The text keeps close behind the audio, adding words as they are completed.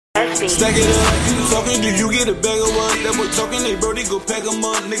Stack it up, talking, do you get a bag of what? That boy talking, they brody go pack 'em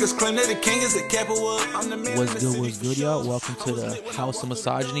up. Niggas claim that the king is a cap of what? I'm the man. What's good, y'all? Welcome to the House of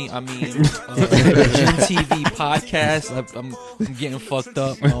Misogyny. GTV podcast. I'm getting fucked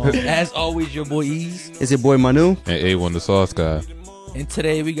up. As always, your boy Ease. It's your boy Manu. And A1 the Sauce Guy. And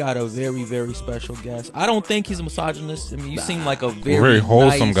today we got a very, very special guest. I don't think he's a misogynist. I mean, you seem like a very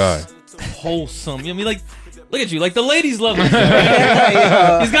wholesome guy. Wholesome. You know what I mean? Like, look at you. Like, the ladies love him. He's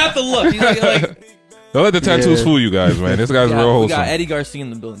got the look. He's like don't let the tattoos fool you guys, man. This guy's real wholesome. We got Eddie Garcia in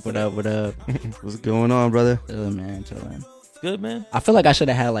the building. What up? What up? What's going on, brother? Chillin', man, chillin'. Good, man. I feel like I should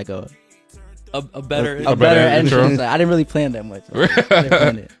have had like a better entrance. Like, I didn't really plan that much. Like, I didn't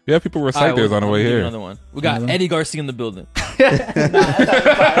plan it. Yeah, people recite theirs on the way here. Another one. We got Eddie Garcia in the building. Nah,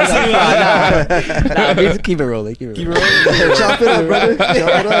 keep it rolling. Keep it rolling. Chop it up, brother. Chop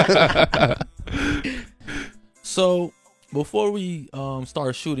it up. So before we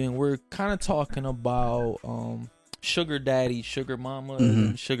start shooting, we're kind of talking about sugar daddy, sugar mama,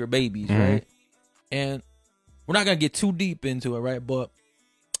 and sugar babies, right? And we're not gonna get too deep into it, right? But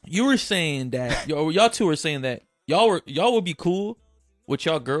you were saying that y'all two were saying that y'all would be cool with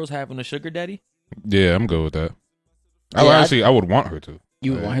y'all girls having a sugar daddy. Yeah, I'm good with that. Yeah, I would want her to.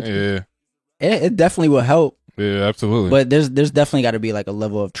 You would want her to? Yeah. It definitely will help. Yeah, absolutely. But there's definitely got to be like a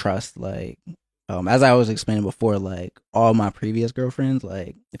level of trust. Like, as I was explaining before, like all my previous girlfriends,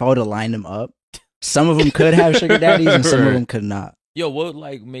 like if I would have lined them up, some of them could have sugar daddies and some of them could not. Yo, what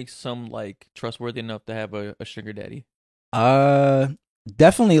like makes some like trustworthy enough to have a sugar daddy?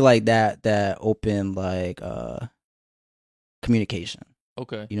 Definitely like that open like communication.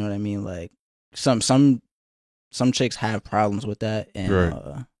 Okay. You know what I mean? Like some chicks have problems with that,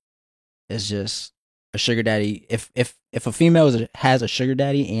 and it's just a sugar daddy. If a female has a sugar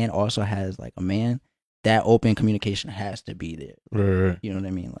daddy and also has like a man, that open communication has to be there. Right. You know what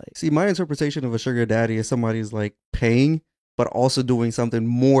I mean? Like, see, my interpretation of a sugar daddy is somebody's like paying, but also doing something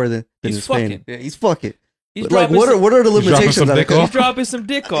more than He's just fucking. paying. Yeah, he's fucking. He's But, like, what are the limitations? He's dropping some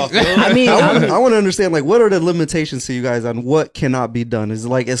dick off. Yo. I mean, I want to understand, like, what are the limitations to you guys on what cannot be done? Is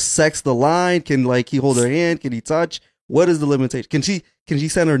sex the line? Can like he hold her hand? Can he touch? What is the limitation? Can she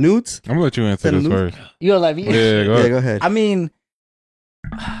send her nudes? I'm gonna let you answer this first. you know, like me. Yeah, go Yeah, ahead. go ahead. I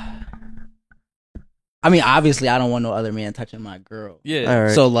mean, obviously, I don't want no other man touching my girl. Yeah. All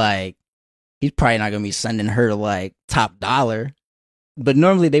right. So like, he's probably not gonna be sending her like top dollar. But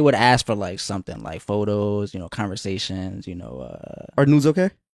normally they would ask for like something like photos, conversations, Are nudes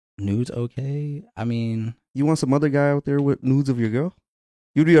okay? nudes. Okay. I mean, You want some other guy out there with nudes of your girl?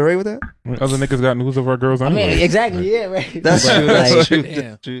 You'd be alright with that? Other niggas got news of our girls anyway. exactly. Yeah, right. That's But, true. That's like, true. Damn.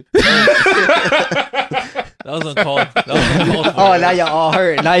 That's true. That was uncalled. For. Oh, now y'all all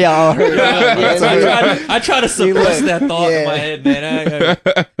hurt. I try to suppress that thought in my head, man.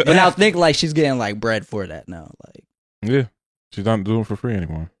 But now think like she's getting like bread for that now, like, Yeah. She's not doing it for free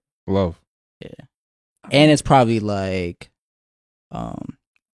anymore. Love. and it's probably like, I'm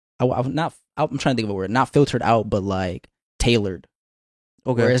trying to think of a word, not filtered out, but like tailored.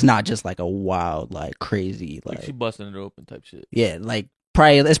 Okay. Where it's not just like a wild, like crazy, Like she busting it open type shit. yeah, like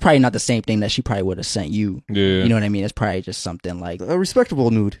it's probably not the same thing that she probably would have sent you. Yeah. You know what I mean? It's probably just something like A respectable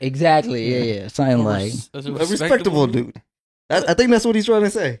nude. exactly, yeah, something like A A respectable dude. I think that's what he's trying to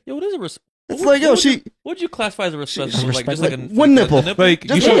say. Yo, what is a It's like, yo, she... What'd you classify as a respectable? Like just like a One nipple. Like, you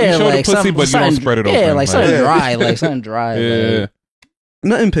Just show, yeah, you show like the pussy, some- but you don't something- spread it open. yeah, like something Yeah. dry, like something dry. Yeah.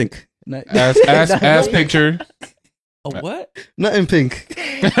 Nothing pink. Like, Ass picture. a what? Nothing pink.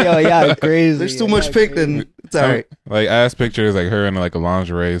 Yo, yeah, crazy. There's too much pink, then it's alright. Like ass pictures, like her in like a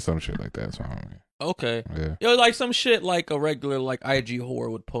lingerie, some shit like that. So, Okay. yeah. Yo, like some shit like a regular like IG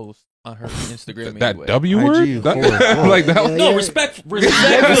whore would post on her Instagram. That anyway. W IG word? whore. Like that? Yeah, No, yeah. respectfully.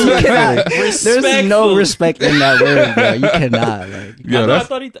 There's no respect in that word, bro. You cannot. Like, Yeah, I that's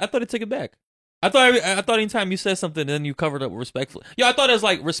thought he took it back. I thought anytime you said something, then you covered up respectfully. Yo, I thought it was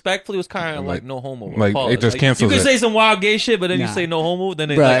like respectfully was kind of like no homo. like, Call it just cancels You could it. say some wild gay shit, but then you Nah. say no homo. Then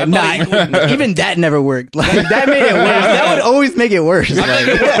it, bro, like, I thought he- even that never worked. Like that made it worse. That would always make it worse. Like,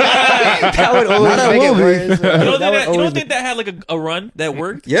 that would always Not a make it movie. worse. You don't, That would you don't always think that had like a run that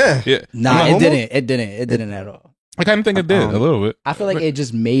worked? Yeah. yeah. Nah, Am I it homo? didn't. It didn't at all. I kind of think it did a little bit. I feel like it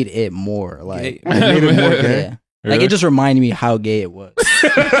just made it more like Gay. It made it more gay. yeah. Like Really? it just reminded me how gay it was.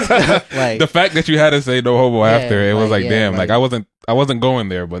 Like The fact that you had to say no homo Yeah, after it was like, like, yeah, damn, like- like I wasn't going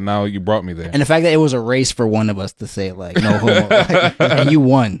there, but now you brought me there. and the fact that it was a race for one of us to say like no homo, like, and you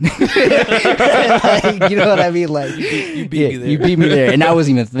won. Like, you know what I mean? Like You beat me there. You beat me there, and I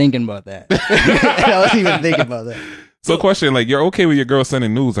wasn't even thinking about that. I wasn't even thinking about that. So, question, like, you're okay with your girl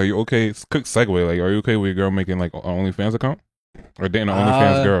sending nudes? Are you okay? Quick segue, like, are you okay with your girl making like an OnlyFans account? Or dating an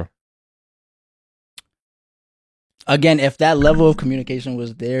OnlyFans girl? Again, if that level of communication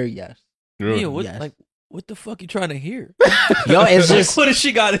was there, yes. Really? Yeah, what, Yes. like, what the fuck you trying to hear? Yo, it's Like, just what does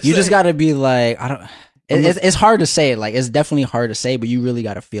she got to say? you just gotta be like, I don't. It's hard to say. Like, it's definitely hard to say, but you really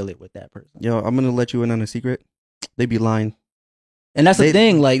gotta feel it with that person. Yo, I'm gonna let you in on a secret. They be lying. And that's the They-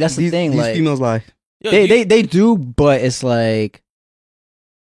 thing. Like, that's the These thing. Like, females lie. Yo, they do, but it's like,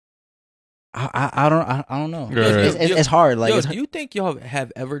 I don't know. Yeah. It's hard. Like, yo, it's, do you think y'all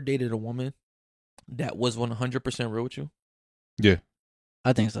have ever dated a woman that was 100% real with you?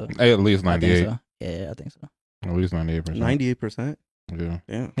 I think so. At least I think 98. so. Yeah, I think so. At least 98%. 98%. Yeah.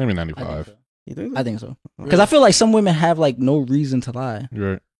 Yeah. Maybe I 95. think so. You think? I think so. Because I feel like some women have like no reason to lie.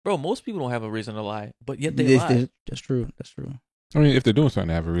 You're right. Bro, most people don't have a reason to lie, but yet they lie. That's true. That's true. I mean, if they're doing something,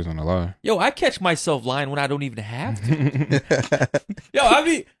 they have a reason to lie. Yo, I catch myself lying when I don't even have to. Yo,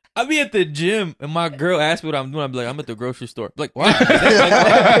 I be at the gym and my girl asks me what I'm doing. I'm like, I'm at the grocery store. Like, why?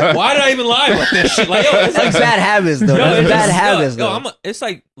 Like, why did I even lie about this shit? Like, yo, it's That's like bad habits, though. That's it's bad just- habits, yo, though. it's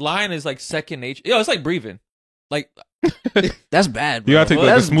like lying is like second nature. Yo, it's like breathing. Like, That's bad, bro. You gotta take like,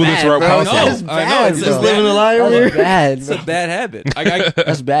 the That's smoothest bad, route bro. possible. That's I know, bad, it's bro. just living a lie over That's here. bad, it's bro. a bad habit.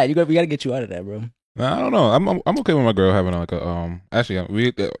 That's bad. We gotta get you out of that, bro. Nah, I don't know. I'm okay with my girl having like a Actually,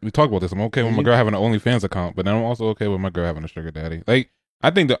 we talked about this. I'm okay with my girl having an OnlyFans account, but then I'm also okay with my girl having a sugar daddy. Like, I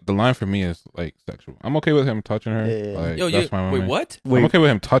think the line for me is like sexual. I'm okay with him touching her. Yeah. Like, Yo, that's fine with wait, me. what? I'm okay with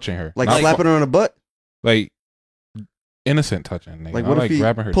him touching her. Like Not slapping her on the butt? like innocent touching. Nigga. Like, Not what if like he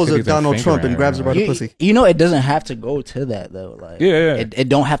grabbing her pulls a titties and Donald Trump and fingering grabs her by her. the pussy? You know, it doesn't have to go to that though. Like, Yeah. it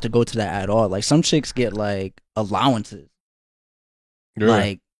don't have to go to that at all. Like, some chicks get like allowances. Yeah.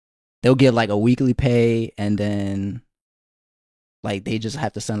 Like, they'll get like a weekly pay, and then like they just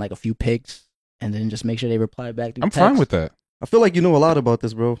have to send like a few pics, and then just make sure they reply back. I'm fine with that. I feel like you know a lot about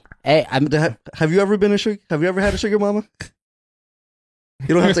this, bro. Hey, I'm. Have you ever been a sugar? Have you ever had a sugar mama?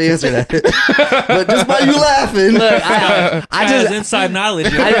 You don't have to answer that. But just by you laughing, Look, I Has just inside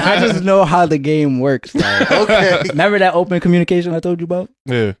knowledge. yo. I just know how the game works. Like, okay. remember that open communication I told you about?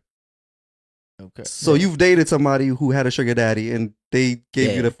 Yeah. Okay. So you've dated somebody who had a sugar daddy, and they gave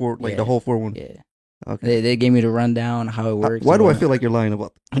Yeah, you the yeah. the whole 4-1. Yeah, Okay. they gave me the rundown how it works. Why do I and feel like you're lying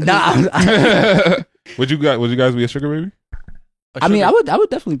about? Nah, Would you guys be a sugar baby? A I mean, sugar- I would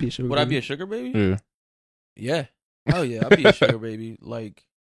definitely be a sugar. Would I be baby. a sugar baby? Yeah. Yeah. Oh yeah, I'd be a sugar baby. Like,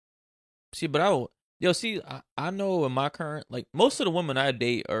 see, but I know in my current, like, most of the women I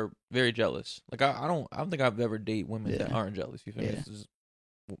date are very jealous. Like, I don't think I've ever dated women that Yeah. aren't jealous. You feel me? Yeah. It's just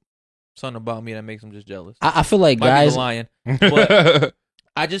something about me that makes them just jealous. I feel like Might be guys. the lion. But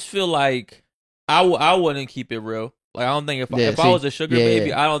I just feel like I wouldn't keep it real. Like, I don't think if I See, was a sugar yeah, baby,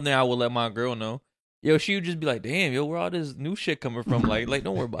 yeah. I don't think I would let my girl know. Yo, she would just be like, "Damn, yo, where all this new shit coming from?" Like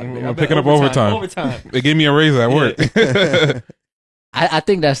don't worry about it. I'm I bet picking up overtime. Overtime. They gave me a raise at work. I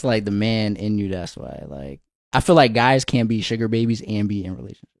think that's like the man in you. That's why. Like, I feel like guys can't be sugar babies and be in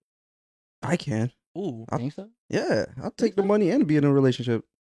relationships. I can. Ooh. I think so. Yeah, I'll take the money and be in a relationship.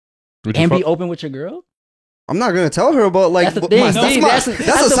 Would you And be fuck- open with your girl. I'm not gonna tell her about like That's the but thing. my- See, that's that's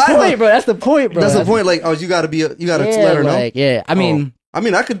a the side point, hustle. bro. That's the point, bro. That's the point. Like, oh, you gotta Yeah, let her know. like, yeah. I mean, I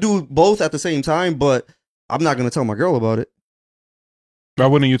mean, I could do both at the same time, but I'm not gonna tell my girl about it. Why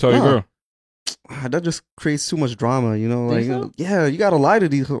wouldn't you tell your No. girl? That just creates too much drama, you know. Like, Think so? yeah, you gotta lie to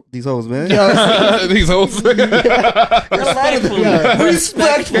these hoes, man. These hoes.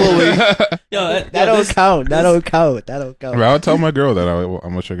 Respectfully. Yo, that don't count. That don't count. That don't count. Bro, I'll tell my girl that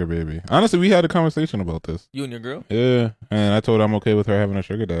I'm a sugar baby. Honestly, we had a conversation about this. You and your girl? Yeah, and I told her I'm okay with her having a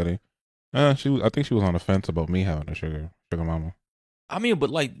sugar daddy. I think she was on the fence about me having a sugar mama. I mean, but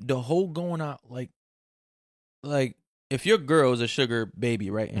like the whole going out, like if your girl is a sugar baby,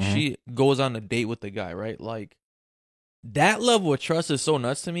 right, and she goes on a date with the guy, right, like that level of trust is so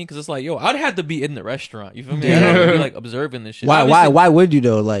nuts to me because it's like, yo, I'd have to be in the restaurant. You feel me? I'd have to be like observing this shit. Why would you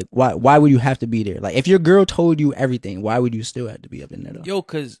though? Like, why would you have to be there? Like, if your girl told you everything, why would you still have to be up in there though? Yo,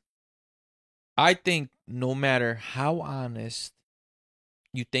 because I think no matter how honest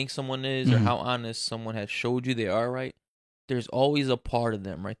you think someone is or how honest someone has showed you they are, right, there's always a part of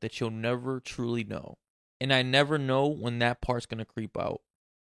them, right, that you'll never truly know. And I never know when that part's going to creep out.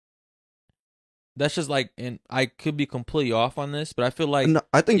 That's just like, and I could be completely off on this, but I feel like... No,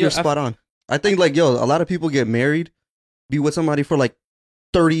 I think you're spot on. I think, like, yo, a lot of people get married, be with somebody for like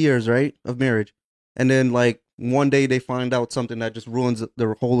 30 years, right, of marriage. And then, like, one day they find out something that just ruins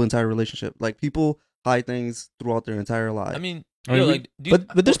their whole entire relationship. Like, people hide things throughout their entire life. I mean, I mean, yo, like... do you-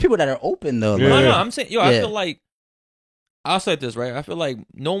 But there's people that are open though. Yeah. Like, No, I'm saying, yo, I Yeah. feel like... I'll say this, right? I feel like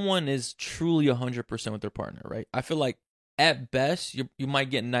no one is truly 100% with their partner, right? I feel like at best, you might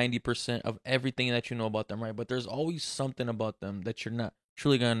get 90% of everything that you know about them, right? But there's always something about them that you're not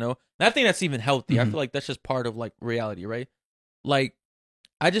truly gonna know. And I think that's even healthy. I feel like that's just part of like reality, right? Like,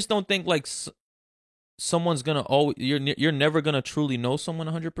 I just don't think like someone's gonna always you're never gonna truly know someone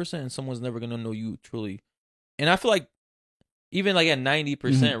 100%, and someone's never gonna know you truly. And I feel like even like at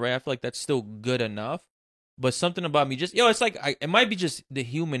 90%, right? I feel like that's still good enough. But something about me just, it's like, it might be just the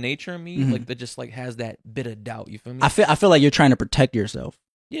human nature in me, like that just like has that bit of doubt. You feel me? I feel like you're trying to protect yourself.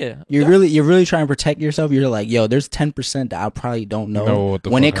 Yeah. You're really trying to protect yourself. You're like, yo, there's 10% that I probably don't know.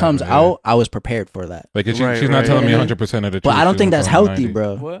 When it comes out, I was prepared for that. Like, she's not telling me 100% of the truth. But I don't think that's healthy, 90.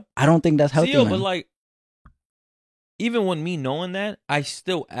 bro. What? I don't think that's healthy, See, man. but like, even when me knowing that, I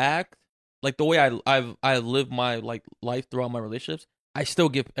still act like the way I live my like life throughout my relationships. I still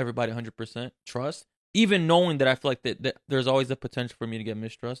give everybody 100% trust. Even knowing that I feel like that there's always the potential for me to get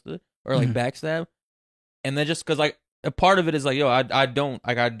mistrusted or like backstab, and then just because like a part of it is like, yo, I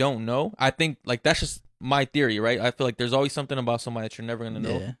don't know. I think like that's just my theory, right? I feel like there's always something about somebody that you're never gonna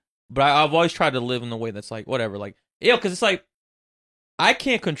know. Yeah. But I've always tried to live in a way that's like whatever, like because it's like I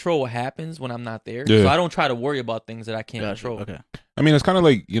can't control what happens when I'm not there, so I don't try to worry about things that I can't control. Okay. I mean, it's kind of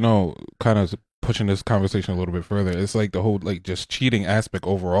like kind of pushing this conversation a little bit further. It's like the whole like just cheating aspect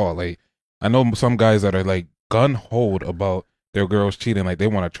overall, like. I know some guys that are like gun-hoed about their girls cheating. Like they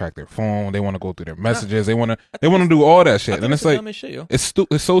want to track their phone, they want to go through their messages, they want to do all that shit. And it's like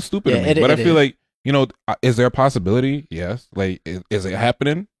it's so stupid to me. But I feel like is there a possibility? Yes. Like is it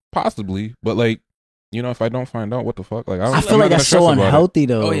happening? Possibly. But like if I don't find out, what the fuck? Like I feel like that's so unhealthy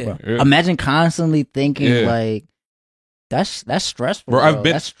though. Oh, yeah. Imagine constantly thinking like that's stressful. Bro,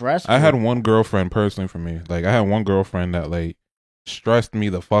 that's stressful. I had one girlfriend personally for me. Like I had one girlfriend that like stressed me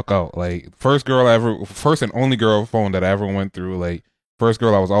the fuck out. Like first and only girl phone that I ever went through. Like first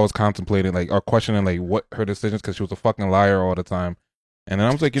girl I was always contemplating like or questioning like what her decisions because she was a fucking liar all the time. And then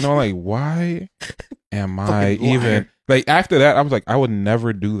I was like, like why am I even like after that I was like I would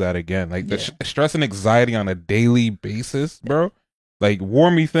never do that again. Like the stress and anxiety on a daily basis, bro, like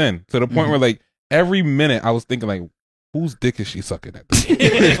wore me thin to the point where like every minute I was thinking like whose dick is she sucking at?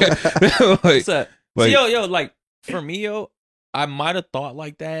 Like, so, like for me, I might have thought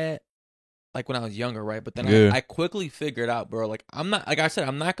like that, like when I was younger, right? But then I quickly figured out, bro. Like I'm not, like I said,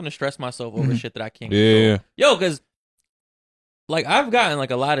 I'm not gonna stress myself over shit that I can't control. Because like I've gotten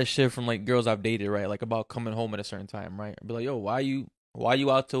like a lot of shit from like girls I've dated, right? Like about coming home at a certain time, right? I'd be like, yo, why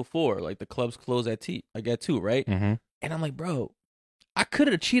you out till 4? Like the clubs close at 2, right? And I'm like, bro, I could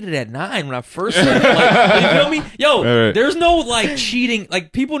have cheated at 9 when I first started. Like, you feel me? Yo, there's no like cheating.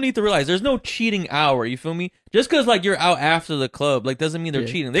 Like people need to realize there's no cheating hour. You feel me? Just because like you're out after the club, like doesn't mean th're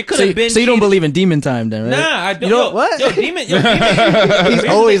cheating. They could have been. So you don't believe in demon time, then? Right? Nah, I don't. You know what? Yo, demon. He's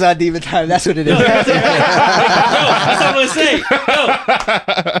always on demon time. That's what it is. That's what I'm gonna say.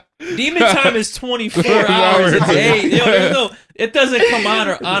 Yo, demon time is 24 hours a day. Yo, it doesn't come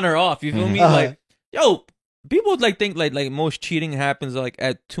on or off. You feel me? Like, yo. People like think like most cheating happens like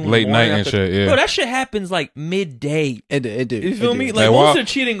at 2 late night and shit. Yeah, bro, that shit happens like midday. It do. You feel me? Like most of the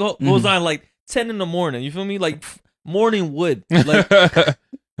cheating goes on like 10 in the morning. You feel me? Like morning wood. Like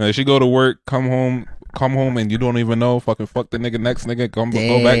she go to work, come home, and you don't even know. Fuck the nigga, next nigga, go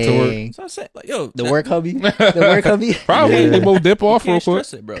back to work. So I said, like, yo, the work hubby. Probably they both dip off real quick.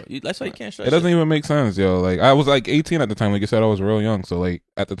 Stress it, bro. That's why you can't stress it. It doesn't even make sense, yo. Like I was like 18 at the time. Like you said, I was real young. So like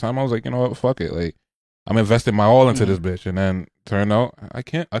at the time, I was like, you know what, fuck it, like. I'm investing my all into this bitch, and then turned out I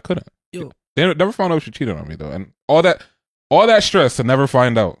couldn't. Yo, they never found out she cheated on me though, and all that stress to never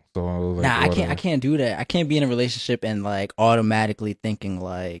find out. So I was like, I can't do that. I can't be in a relationship and like automatically thinking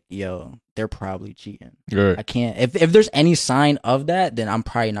like, yo, they're probably cheating. Right. I can't. If there's any sign of that, then I'm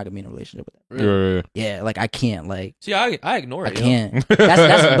probably not gonna be in a relationship with that. Really? Yeah, like I can't. Like, see, I ignore it. I can't. But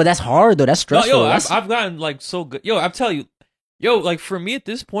that's hard though. That's stressful. No, I've gotten like so good. Yo, I'm telling you. Yo, like for me at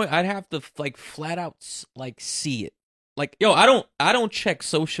this point, I'd have to like flat out like see it. Like, yo, I don't check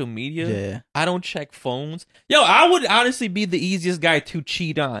social media. Yeah. I don't check phones. Yo, I would honestly be the easiest guy to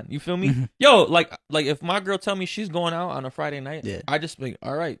cheat on. You feel me? Yo, like if my girl tell me she's going out on a Friday night, I just be like,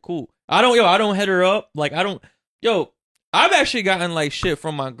 all right, cool. I don't hit her up. Like I've actually gotten like shit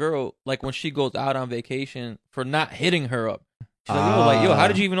from my girl, like when she goes out on vacation for not hitting her up. She's like, yo, how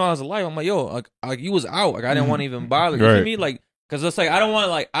did you even know I was alive? I'm like, yo, like you was out. Like I didn't want to even bother. You feel me? Like, cause it's like I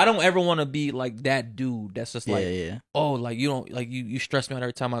don't ever want to be like that dude that's just like, oh, like you don't like you stress me out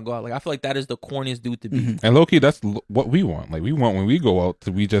every time I go out. Like I feel like that is the corniest dude to be. And low key, that's what we want. Like we want when we go out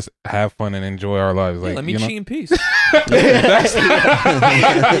to we just have fun and enjoy our lives. Like let me cheat in peace. That's,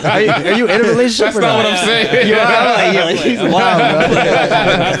 Are you in a relationship? that's or not what I'm saying. He's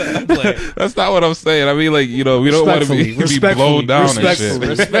wild, bro. That's not what I'm saying. I mean, like, you know, we don't want to be blown down and shit.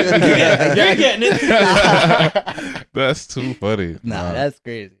 You're getting it. That's too funny. Nah, that's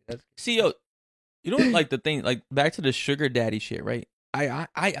crazy. See, yo, you know, like the thing, like back to the sugar daddy shit, right? I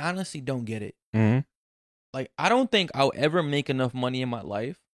honestly don't get it. Mm-hmm. Like, I don't think I'll ever make enough money in my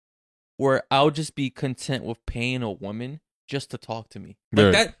life where I'll just be content with paying a woman just to talk to me.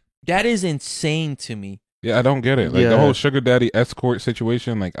 Like Right. that is insane to me. Yeah, I don't get it. Like Yeah. the whole sugar daddy escort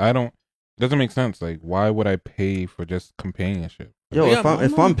situation. Like, it doesn't make sense. Like, why would I pay for just companionship? Yo, Yeah,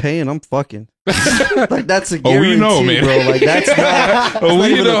 if I'm paying, I'm fucking. Oh, Like that's a we guarantee, know, man. bro. Like that's not, that's Oh, not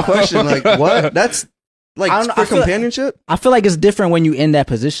we even know. a question. Like what? That's I like don't know, for I feel- companionship. I feel like it's different when you in that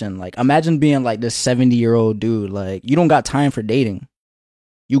position. Like, imagine being like this 70-year-old dude. Like, you don't got time for dating.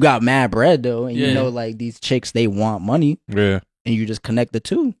 You got mad bread though, and Yeah. you know, like these chicks, they want money, Yeah. and you just connect the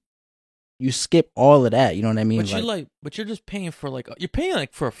two. You skip all of that. You know what I mean? But you're just paying for you're paying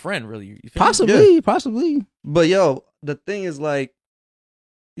like for a friend, really. You feel me? possibly. But yo, the thing is like,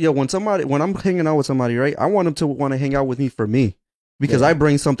 yo, when I'm hanging out with somebody, right? I want them to want to hang out with me for me because Yeah. I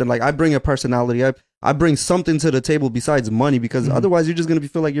bring something. Like I bring a personality. I bring something to the table besides money because Mhm. otherwise you're just gonna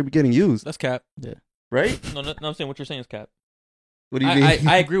feel like you're getting used, That's cap. right? No, I'm saying what you're saying is cap. What do you mean?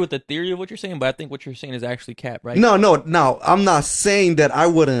 I agree with the theory of what you're saying, but I think what you're saying is actually cap, right? No, I'm not saying that I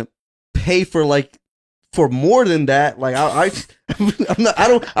wouldn't pay for more than that. Like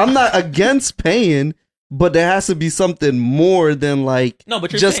I'm not against paying, but there has to be something more than like No,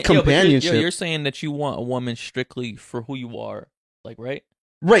 but you're just saying, yo, but companionship. you're saying that you want a woman strictly for who you are, like, right?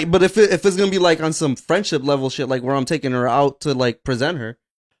 Right, but if it's gonna be like on some friendship level shit, like where I'm taking her out to like present her,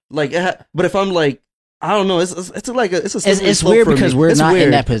 like, but if I'm like, I don't know, it's like a slippery It's slope weird for because me. we're It's not in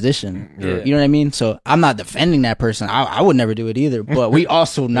weird. that position. Yeah. You know what I mean? So I'm not defending that person. I would never do it either. But we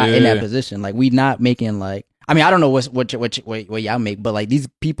also not in that Yeah. position. Like, we not making like. I mean, I don't know what y'all make, but like these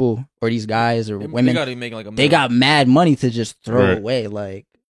people or these guys or They women, gotta be making like a they million. got mad money to just throw Right. away. Like,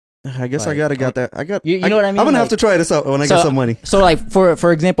 I guess Like, I gotta get that. you know what I mean? I'm gonna have Like- to try this out when I So- get some money. so like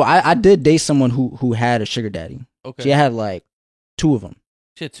for example, I did date someone who had a sugar daddy. Okay. She had like 2 of them.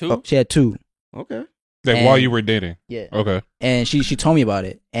 Shit too. She had 2. Okay. Like And- while you were dating. Yeah. Okay. And she told me about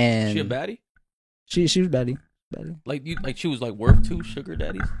it. And She a baddie? she was baddie. Like she was like worth 2 sugar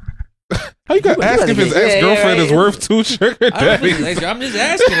daddies. How you got ask if his Yeah, ex-girlfriend yeah, is yeah. worth 2 sugar daddies? I'm just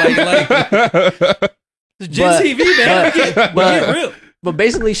asking, like it's Gen But- TV, man. but- we get real. But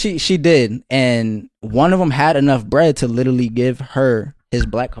basically, she did, and one of them had enough bread to literally give her his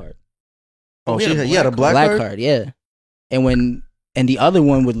black card. Oh, he she had a had a black card? Yeah. And the other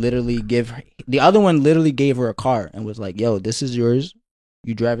one would literally gave her a car and was like, "Yo, this is yours.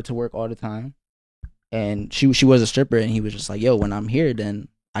 You drive it to work all the time." And she was a stripper, and he was just like, "Yo, when I'm here, then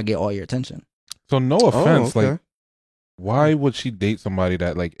I get all your attention." So no Oh, offense, okay. like, why would she date somebody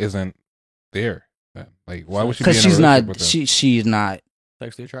that like isn't there? Like, why would she? Because be in a she's relationship not. with them? She's not.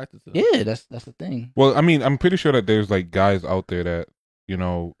 Sexually attracted to them. Yeah, that's the thing. Well, I mean, I'm pretty sure that there's like guys out there that that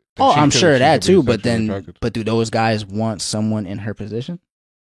Oh, she I'm could- sure of she that could be too. But sexually then, attracted to. but do those guys want someone in her position?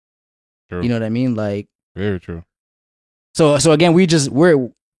 True. You know what I mean? Like, Very true. so again,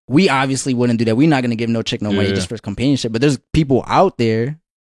 we obviously wouldn't do that. We're not gonna give no chick no money Yeah. just for companionship. But there's people out there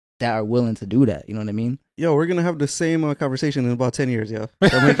that are willing to do that. You know what I mean? Yo, we're gonna have the same conversation in about 10 years, yo.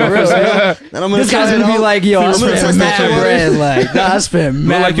 That make For real, sense? And I'm gonna This guy's try it gonna be out. like, yo, I I'm gonna spent test that mad shit bread. out. Like, nah, I spent Look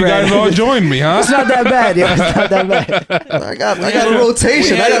mad like you bread. guys all joined me, huh? It's not that bad, yo. It's not that bad. I got a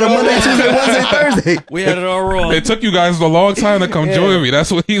rotation. I got a Monday, Tuesday, Wednesday, Thursday. We had it all wrong. It took you guys a long time to come Yeah. join me.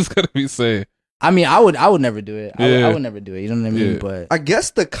 That's what he's gonna be saying. I mean, I would never do it. I Yeah. would never do it. You know what I mean? Yeah. But I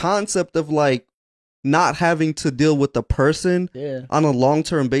guess the concept of like not having to deal with the person yeah. on a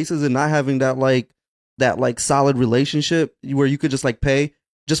long-term basis and not having that solid relationship where you could just like pay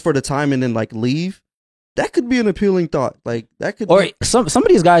just for the time and then like leave, that could be an appealing thought. Like that could Or be, some of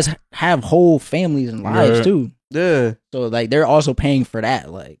these guys have whole families and lives Yeah. too. yeah. So like they're also paying for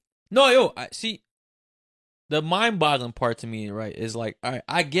that. Like, No, yo, I see. The mind-boggling part to me, right, is like, all right,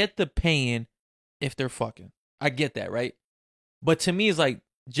 I get the paying if they're fucking. I get that, right? But to me, it's like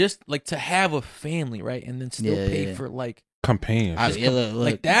just like to have a family, right, and then still Yeah, pay yeah. for like Companionship.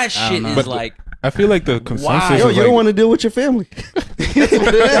 like that I shit don't is know. But- like I feel like the consensus Yo, is you like, don't want to deal with your family.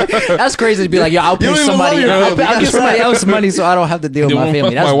 That's crazy to be like, yo, I'll You pay don't even somebody. love your I'll, family. I'll give somebody else money so I don't have to deal with You my don't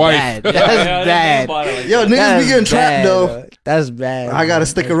family. want That's my wife. bad. Yeah, That's I didn't bad. think about it like Yo, that. niggas That's be getting trapped bad, though. bro. That's bad. I gotta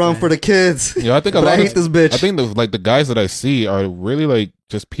stick around for the kids. I think a But lot I hate of this bitch. I think the guys that I see are really like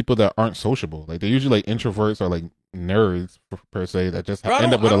just people that aren't sociable. Like they're usually like introverts or like nerds per se that just Bro, I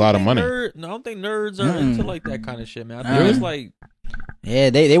end don't- up with I a don't lot of think money. No, I don't think nerds are into like that kind of shit, man. I think Nah. it's like Yeah,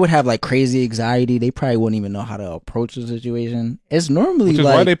 they would have like crazy anxiety. They probably wouldn't even know how to approach the situation. It's normally Which is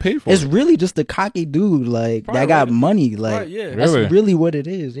like why they pay for it's it. really just a cocky dude like Probably that got right. money. Like right, yeah. that's Really? really what it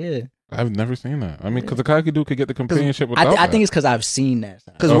is. Yeah, I've never seen that. I mean, because the cocky dude could get the companionship I, without I think that. it's because I've seen that.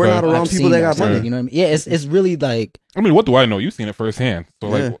 side. Because we're Okay. not I've around people seen that got side, money. You know what I mean? Yeah, it's really like. I mean, what do I know? You've seen it firsthand.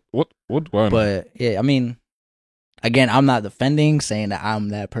 So, Yeah. like, what do I know? But yeah, I mean, again, I'm not defending saying that I'm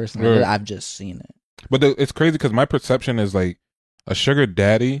that person. Right. I've just seen it. But it's crazy because my perception is like a sugar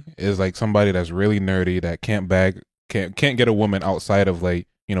daddy is like somebody that's really nerdy that can't get a woman outside of like,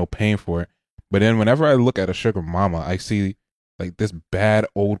 you know, paying for it. But then whenever I look at a sugar mama, I see like this bad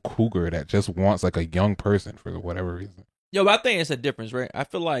old cougar that just wants like a young person for whatever reason. Yo, but I think it's a difference, right? I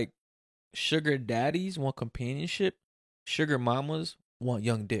feel like sugar daddies want companionship, sugar mamas want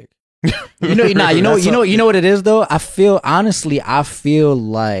young dick. You know what it is though. I feel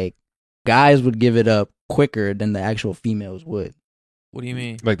like guys would give it up quicker than the actual females would. What do you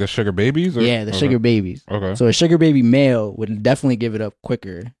mean? Like the sugar babies? Or? Yeah, the Okay. sugar babies. Okay. So a sugar baby male would definitely give it up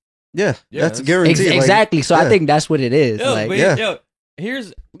quicker. Yeah, Yeah, that's that's- guaranteed. Like, Exactly. So I yeah. think that's what it is. Yo, like, but yeah. yo,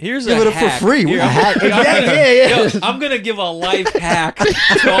 here's Give a it up for hack. free. Here, A I'm hack. gonna- Exactly. yo, Yeah. yo, I'm gonna give a life hack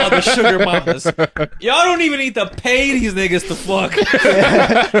to all the sugar mamas. Y'all don't even need to pay these niggas to fuck.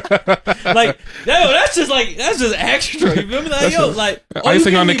 Like, yo, that's just extra. You feel me? Like, yo, like, oh, you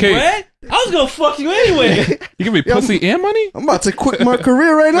Icing give on the me cake. bread? I was gonna fuck you anyway. You give me pussy and money? I'm about to quit my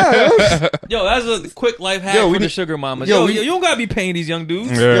career right now. Yo, that's a quick life hack Yo, we for the need- sugar mamas. yo, Yo, we- you don't gotta be paying these young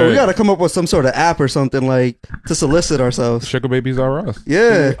dudes. Yo, we gotta come up with some sort of app or something like to solicit ourselves. Sugar babies are us.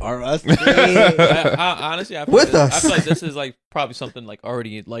 Yeah, Or us. I honestly, I feel With like, I us. feel like this is like probably something like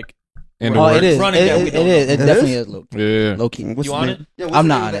already like. In the Oh, works. it is. Running that we It don't is. know. It It definitely is? is low, Yeah. low key. What's You the on name? it? Yeah, what's I'm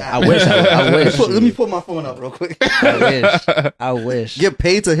the not name on of it. the I app? wish. I wish. Let me put my phone up real quick. I wish. I wish. Get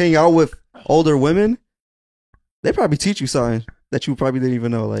paid to hang out with older women. They probably teach you something that you probably didn't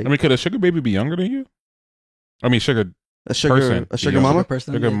even know. Like I mean, could a sugar baby be younger than you? I mean, sugar a sugar, person. a sugar Yeah. mama,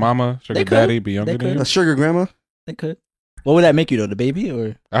 person. sugar yeah. mama, sugar They could. daddy be younger They than could. you? a sugar grandma. They could. What would that make you though? The baby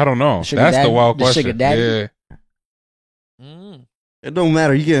or I don't know. Sugar That's daddy? the wild The question. sugar daddy? Yeah. Mm. It don't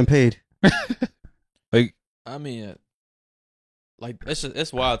matter. You getting paid. Like, I mean, like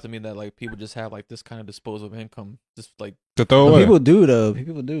it's wild to me that like people just have like this kind of disposable income, just like. to throw Well, away. people do though.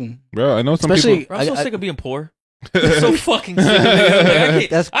 People do. Bro, I know some Especially Bro, I'm so I- sick of being poor. I'm so fucking sick of it.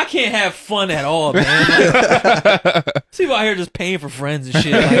 That's- I can't have fun at all, man. Like, see people out here just paying for friends and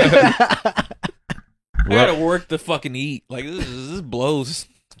shit. Like, I gotta work to fucking eat. Like this blows.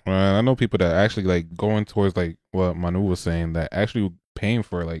 Man, I know people that actually like going towards like what Manu was saying, that actually paying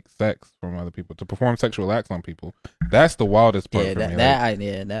for like sex from other people to perform sexual acts on people. That's the wildest part yeah, for me.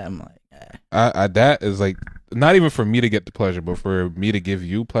 that I'm like, I that is like not even for me to get the pleasure, but for me to give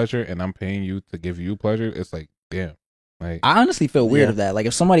you pleasure, and I'm paying you to give you pleasure. It's like, damn, like I honestly feel weird Yeah. of that. Like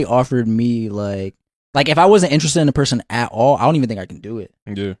if somebody offered me like if I wasn't interested in the person at all, I don't even think I can do it.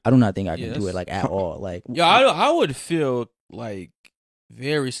 yeah. I do not think I can Yeah, do it that's- like at all. Like Yeah, I would feel like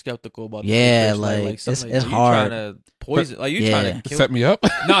very skeptical about. Yeah, the situation. like, something it's you hard. Trying to poison, like you Yeah. trying to kill. Set me up.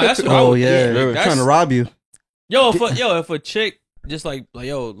 No, that's what I Oh would, yeah, really. that's- trying to rob you. if a chick just like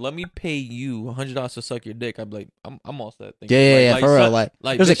yo, let me pay you $100 to suck your dick, I'd be like, I'm all set. Thank you. yeah, Like, for real. son-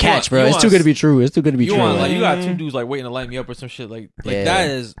 Like there's a bitch, you catch, want- bro. you It's want too good to s- be true. It's too good to be You true. want Like, like you got two dudes like waiting to light me up or some shit like Yeah. that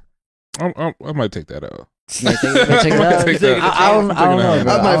is. I might take that out. Like, take it out. Take that. I don't know.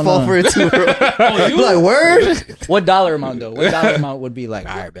 Bro. I might don't fall know. for it too. Bro. Oh, you? Be like word. What dollar amount though? What dollar amount would be like?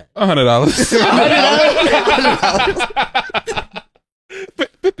 All right, bet. $100.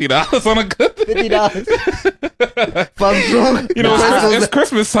 $50 on a good day. $50. If I'm drunk, You know, it's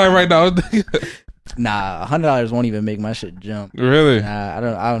Christmas time right now. Nah, $100 won't even make my shit jump. Really? Nah, I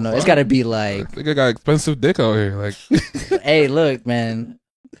don't know. It's got to be I like, think I got expensive dick out here. Like, hey, look, man.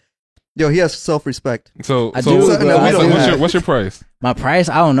 yo, he has self-respect. so, I so, do, Something bro. that we I don't do. have. what's your price? My price,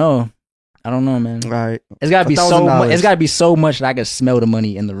 I don't know. I don't know, man. All right, It's got to be so $1,000. much. It's got to be so much that I can smell the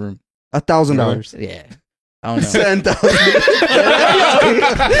money in the room. $1,000. Yeah. I don't know.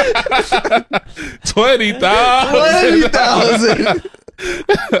 $10,000. 20,000. 20,000.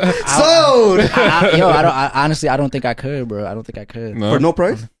 Sold I honestly, I don't think I could, bro. I don't think I could. No. for no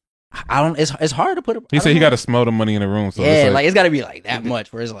price. I don't. It's hard to put. He said he got to smell the money in the room. So Yeah, it's like it's got to be like that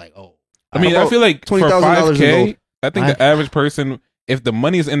much. Where it's like, oh, I mean, How I feel like for $20,000 in $5K, gold? I think the average person, if the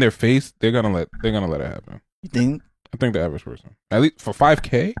money is in their face, they're gonna let it happen. you think? I think the average person, at least for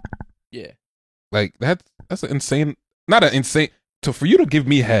 $5K, Yeah. like that's an insane, not an insane. So for you to give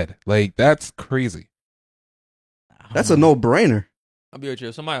me head, like that's crazy. That's a no-brainer. I'll be with you.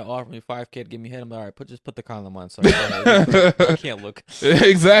 If somebody offered me $5K to give me head, I'm like, all right, just put the condom on. So I can't look.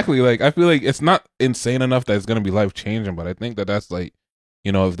 Exactly. Like, I feel like it's not insane enough that it's gonna be life changing, but I think that that's like,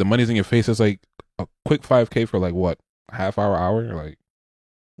 you know, if the money's in your face, it's like a quick $5K for like what, half hour, like.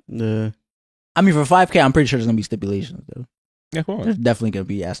 Yeah. I mean, for $5K, I'm pretty sure there's gonna be stipulations though. Yeah, come There's on. definitely gonna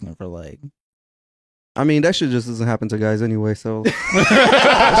be asking for like. I mean, that shit just doesn't happen to guys anyway, so that's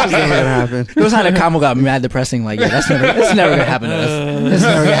just never gonna happen. It was how the combo got mad depressing. Like, yeah, that's never gonna happen to us. It's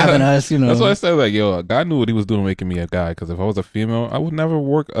never gonna happen to us. You know. That's why I said, like, yo, God knew what he was doing making me a guy. Because if I was a female, I would never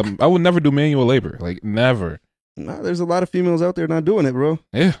work. I would never do manual labor. Like, never. Nah, there's a lot of females out there not doing it, bro.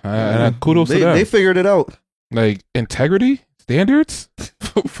 Yeah, and kudos to them. They figured it out. Like, integrity standards.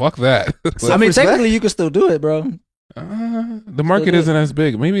 Fuck that. I mean, Self-respect? technically, you can still do it, bro. The market do it. isn't as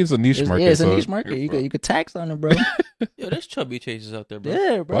big. Maybe it's a niche market. Yeah, it's a so- niche market. You could tax on it, bro. Yo, there's chubby chasers out there, bro.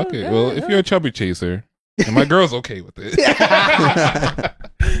 Yeah, bro. Fuck it. Yeah, Well, if yeah. you're a chubby chaser, and my girl's okay with it.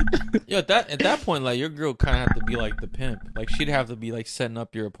 Yo, at that point, like your girl kind of have to be like the pimp. Like she'd have to be like setting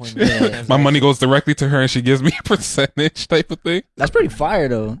up your appointment. My money goes directly to her, and she gives me a percentage type of thing. That's pretty fire,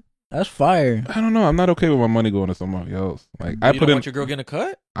 though. That's fire. I don't know. I'm not okay with my money going to somebody else. Like I You put don't in, want your girl getting a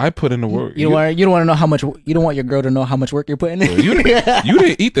cut? I put in the work. You don't want to know how much. You don't want your girl to know how much work you're putting in. You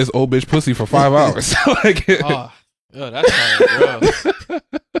didn't eat this old bitch pussy for 5 hours. Like, Oh, yo, that's kind of gross.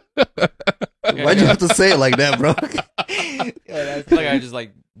 Why'd you have to say it like that, bro?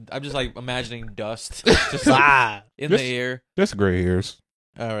 Like I'm just like imagining dust just like, in the air. just gray hairs.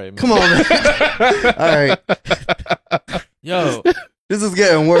 All right, man. Come on, man. All right. Yo, This is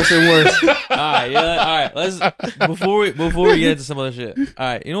getting worse and worse. all right. Let's before we get into some other shit. All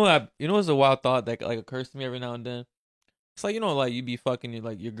right, you know what's a wild thought that like occurs to me every now and then. It's like like you be fucking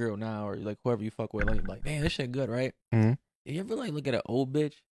your girl now or like whoever you fuck with, like man, this shit good, right? Mhm. You ever like look at an old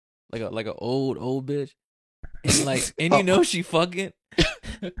bitch, like an old bitch, and like you know she fucking,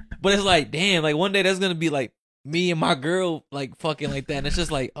 but it's like damn, like one day that's gonna be like me and my girl like fucking like that, and it's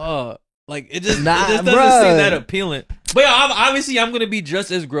just like like it just doesn't seem that appealing. But yeah, obviously I'm gonna be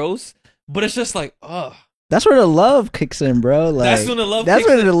just as gross, but it's just like That's where the love kicks in, bro. Like, that's when the love. That's kicks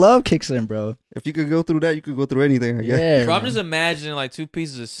where in. the love kicks in, bro. If you could go through that, you could go through anything, I guess. Yeah. Bro, I'm man. just imagining like two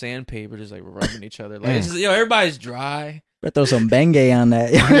pieces of sandpaper just like rubbing each other. Like it's just, everybody's dry. Better throw some Bengay on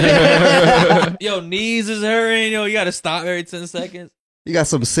that. Yo, knees is hurting. Yo, you gotta stop every 10 seconds. You got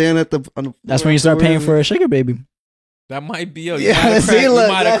some sand at the. On the That's when you start paying for a sugar baby. That might be. Yo, Yeah, see, look.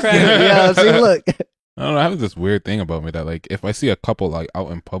 Yeah, see, look. I don't know. I have this weird thing about me that like if I see a couple like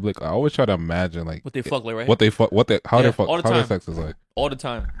out in public, I always try to imagine like What they fuck like, right? what they fuck, how Yeah, they fuck, all the how their time. sex is like. All the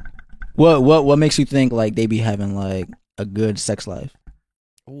time. What makes you think like they be having like a good sex life?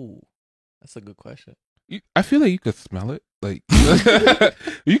 Ooh, that's a good question. I feel like you could smell it. Like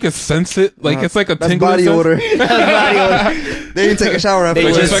you can sense it. Like it's like a That's tingling body sense. odor. Body odor. They didn't take a shower after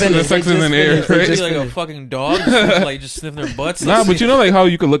They Like that. just the sex finished. is in the air, finished. They right? Just just like a finished. fucking dog, just, like just sniffing their butts. Nah, but you know like how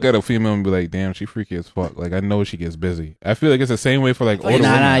you could look at a female and be like, damn, she freaky as fuck. Like I know she gets busy. I feel like it's the same way for like older Nah,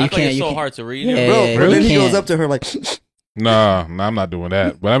 women. nah, I you feel like can't- it's you so can't- hard to read. Yeah. Bro, Yeah, but then you he goes can't. up to her like, Nah, I'm not doing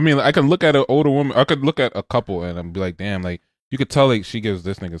that. But I mean, I can look at an older woman. I could look at a couple and I'm be like, damn, like you could tell like she gives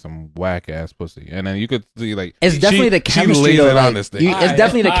this nigga some whack ass pussy, and then you could see like It's definitely the chemistry She lays though. it on Like, this thing. you- it's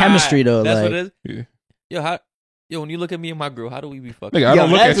definitely the chemistry though. That's Like, what it Yeah. is. Yo, when you look at me and my girl, how do we be fucking? Nigga, I don't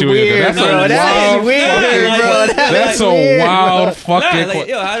look at you weird, either. That's bro. a That wild is weird, fucking- bro. That's a weird, wild bro. fucking. Nah, like,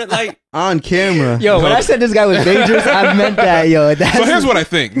 yo, how did like? on camera. Yo, when I said this guy was dangerous, I meant that. Yo, that's, So here's what I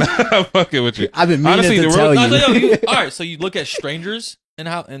think. I'm fucking with you. I've been meaning Honestly, to the tell real- No, you. yo, all right, so you look at strangers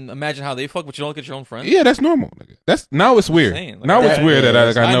and imagine how they fuck, but you don't look at your own friends. Yeah, that's normal. Nigga. That's now it's weird. Saying, like, Now it's that- weird that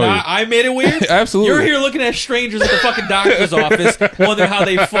I know you. I made it weird. Absolutely. You're here looking at strangers at the fucking doctor's office, wondering how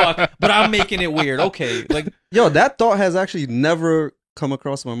they fuck, but I'm making it weird. Okay, like Yo, that thought has actually never come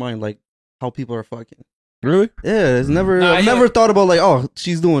across my mind, like how people are fucking. Really? Yeah, it's never. Nah, I've yo- never thought about like, oh,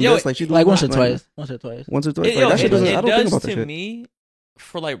 she's doing Yo, this, like she's doing Like once or that, twice. Once or twice. Once or twice. it, Like, yo, that shit it, doesn't. it I don't think does about that to shit. me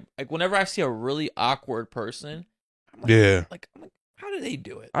for like whenever I see a really awkward person, I'm like, Yeah. I'm like, how do they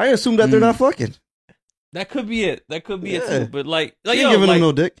do it? I assume that they're not fucking. That could be it. That could be it Yeah. too. But like She ain't yo, giving like, him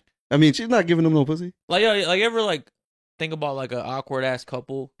no dick. I mean, she's not giving him no pussy. like yo, like ever like think about like an awkward ass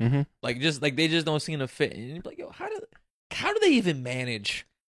couple, Mhm. like just like they just don't seem to fit, and you're like, yo, how do they even manage?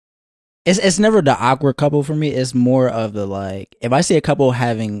 It's never the awkward couple for me. It's more of the like if I see a couple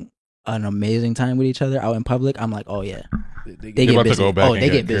having an amazing time with each other out in public, I'm like, oh yeah, They they You're get about to busy. go back Oh, and they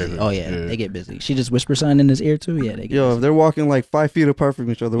get get busy. crazy. Oh yeah, Yeah. they get busy. She just whispers something in his ear too. Yeah, they get Yo, if busy. they're walking like 5 feet apart from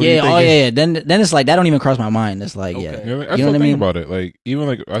each other, what do you Yeah, think? Then it's like that don't even cross my mind. It's like, Okay. yeah, Yeah, I You know still what I think mean? about it. Like even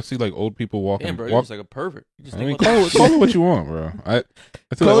like I see like old people walking. Damn, bro, you're walk, just like a pervert. You just I think mean, about call it what you want, bro. I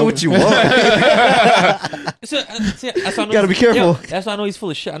feel Call it like what you old- want. That's why I know Gotta he's- be careful. yo, that's why I know he's full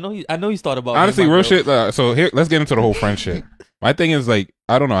of shit. I know he's thought about me and Honestly, my real girl. shit. So here, let's get into the whole friend shit. My thing is like,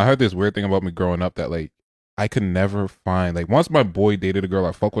 I don't know. I heard this weird thing about me growing up that like I could never find like once my boy dated a girl,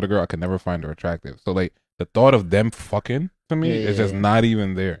 I fuck with a girl, I could never find her attractive. So like the thought of them fucking to me Yeah, is yeah, just yeah. not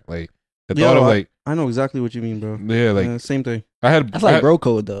even there. Like the Yo, thought of like I know exactly what you mean, bro. yeah, like Same thing. I had that's I like had- bro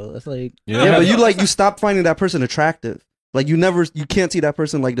code though. That's like Yeah, Yeah, but no, you stop finding that person attractive. Like you can't see that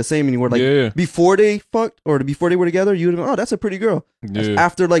person like the same anymore. Like yeah, before they fucked or before they were together, you'd oh, that's a pretty girl. yeah.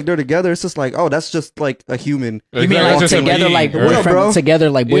 After like they're together, it's just like, oh, that's just like a human. you mean Exactly. like It's just a together being, like right? What up, boyfriend, bro? together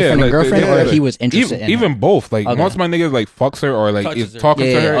like Yeah, boyfriend like, and girlfriend, yeah, or like, he was interested in even her? both. Like Okay. once my niggas like fucks her or like Touches is her. talking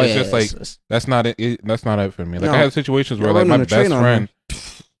to her, oh, it's just like it's- that's not it. That's not it for me. Like No. I had situations where You're like my running a train best on friend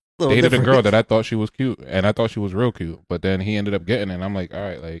Little dated a different. girl that I thought she was cute and I thought she was real cute, but then he ended up getting it. And I'm like, all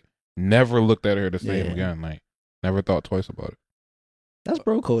right, like never looked at her the same Yeah. again. Like never thought twice about it. that's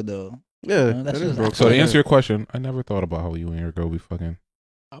bro code though. Yeah, That's that is just- broke. So to Yeah. answer your question, I never thought about how you and your girl be fucking.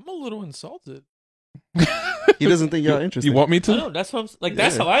 I'm a little insulted. He doesn't think y'all interested. You want me I to? know that's what I'm like.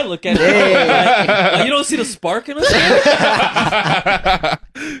 That's Yeah. how I look at it. Yeah. Like, you don't see the spark in us.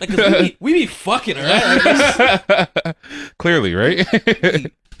 Like 'cause we be fucking, right? Like, Clearly, right?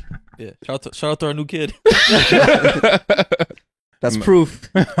 yeah. Shout out to our new kid. That's proof.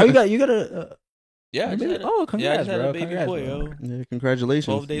 Oh, you got a. Yeah. I just had a- Oh, yeah, I congrats, just had bro. a baby Congrats, boy, bro. yo. Yeah, congratulations.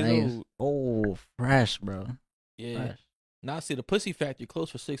 12 days Nice. old. Oh, fresh, bro. Yeah. Fresh. Now see the pussy factory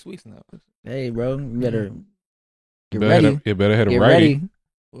closed for 6 weeks now. Hey, bro, you better get Better ready. hit- you better hit a Get righty. ready.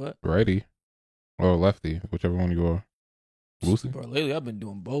 What? Righty. Or lefty, whichever one you are. Lucy. Bro, lately I've been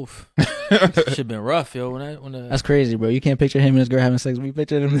doing both. Shit been rough, yo. That's crazy, bro. You can't picture him and his girl having sex. We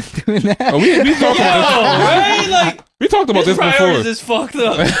pictured him doing that. Oh, we talked Yo, about right? Like, we talked about his this before. priorities is fucked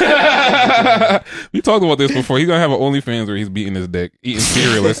up. We talked about this before. He's gonna have an OnlyFans where he's beating his dick, eating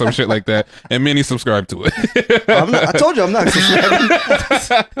cereal or some shit like that, and Manny subscribed to it. I told you I'm not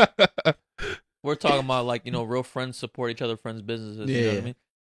subscribing. We're talking about like, real friends support each other, friends' businesses. You know what I Yeah. mean?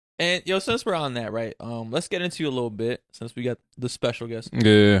 And yo, since we're on that, right? Let's get into you a little bit since we got the special guest.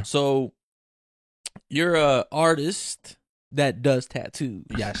 Yeah. So you're a artist that does tattoos,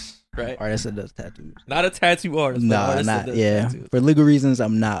 Yes. right? Artist that does tattoos. Not a tattoo artist. but an Nah, artist that not does yeah. tattoos. For legal reasons,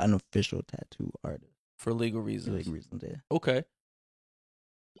 I'm not an official tattoo artist. For legal For reasons. legal reasons, yeah. Okay.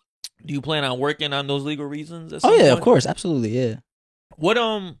 Do you plan on working on those legal reasons? At Oh some yeah, of point? course, absolutely, yeah. What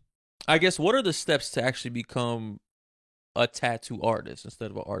I guess what are the steps to actually become a tattoo artist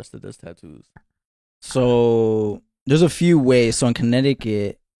instead of an artist that does tattoos? So there's a few ways. So in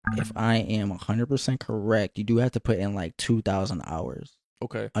Connecticut, if I am 100% correct, you do have to put in like 2,000 hours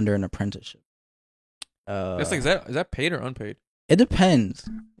Okay. under an apprenticeship. That's like is that paid or unpaid? It depends.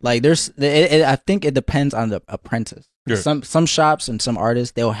 Like I think it depends on the apprentice. Yeah. Some shops and some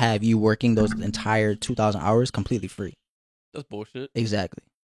artists, they'll have you working those entire 2,000 hours completely free. That's bullshit. Exactly.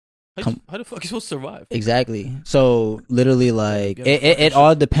 How the fuck are you supposed to survive? Exactly. So literally, like Get a it fucking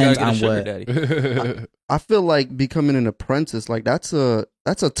all You depends gotta on get a what. sugar daddy. I feel like becoming an apprentice, like that's a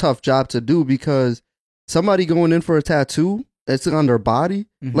tough job to do because somebody going in for a tattoo, it's on their body.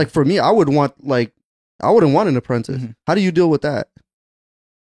 Mhm. Like for me, I wouldn't want an apprentice. Mhm. How do you deal with that?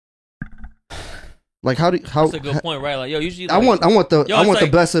 Like how That's a good point, right? Like, yo, usually I like, want the Yo, I it's want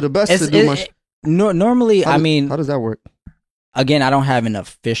like- the best of the best It's, to do my. normally, How I does- mean, how does that work? again, I don't have an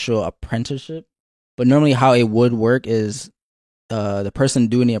official apprenticeship, but normally how it would work is the person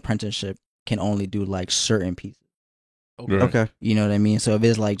doing the apprenticeship can only do like certain pieces. Okay. Right. Okay, You know what I mean? So if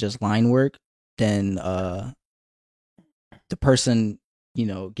it's like just line work, then the person,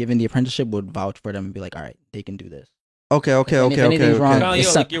 given the apprenticeship would vouch for them and be like, all right, they can do this. okay. If anything's wrong, No,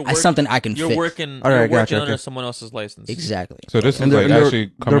 it's, yo, like, you're it's work- something I can You're fix. working. All right, you're working gotcha, under okay. someone else's license. Exactly. So this is And like actually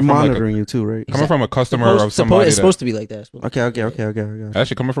they're coming from like monitoring you too, right? coming from a customer of somebody It's that supposed to be like that. Okay.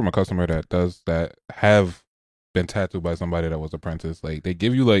 actually coming from a customer that have been tattooed by somebody that was apprentice. Like they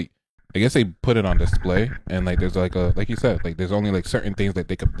give you like, I guess they put it on display and like there's like like you said, like there's only like certain things that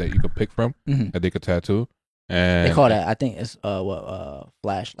you could pick from Mhm. that they could tattoo. And They call that. I think it's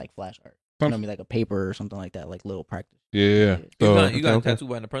flash art. Some- Like a paper or something like that, like little practice. Yeah. So You got okay. tattooed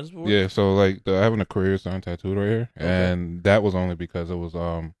by an apprentice before? yeah, so like I have an Aquarius sign tattooed right here, Okay. and that was only because it was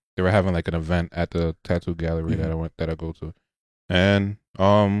they were having like an event at the tattoo gallery Mhm. that I go to, and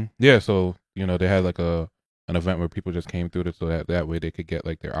yeah, so they had like an an event where people just came through it so that way they could get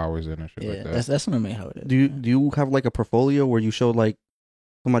like their hours in and shit like that. That's normally how it is. Do you have like a portfolio where you show like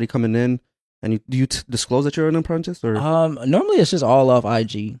somebody coming in and you disclose that you're an apprentice or? Normally it's just all off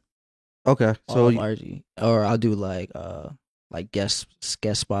IG. Okay, so All off IG, or I'll do like guest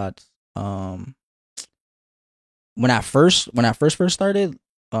spots. When I first started,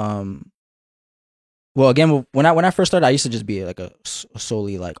 well, again, when I first started, I used to just be like a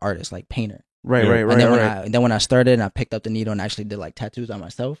solely like artist, like painter. right. And then when I started and I picked up the needle and actually did like tattoos on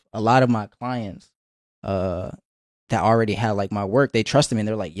myself, a lot of my clients, that already had like my work, they trusted me and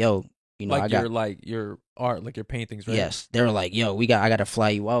they're like, yo, you know, your art, like your paintings, right? Yes, they were like, yo, I gotta fly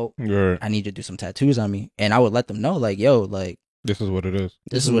you out. Right. I need you to do some tattoos on me, and I would let them know, like, yo, like This is what it is.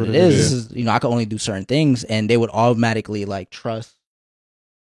 this is what it is. This is, you know, I can only do certain things, and they would automatically like trust.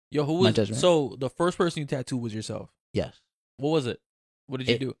 Yo, who My was judgment. so the first person you tattooed was yourself? Yes, What was it? What did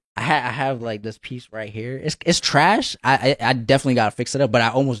you do? I have like this piece right here. It's trash. I definitely gotta fix it up, but I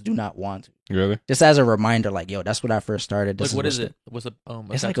almost do not want to. Really? Just as a reminder, like, yo, that's when I first started. Like, what is it? What's a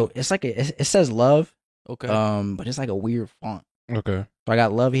It says love. Okay. But it's like a weird font. Okay. So I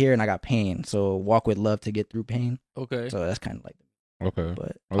got love here and I got pain. So walk with love to get through pain. Okay. So that's kind of like, Okay.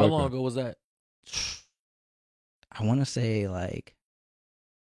 but I How like long that. ago was that? I want to say like,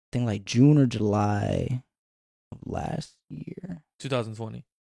 I think like June or July of last year, 2020.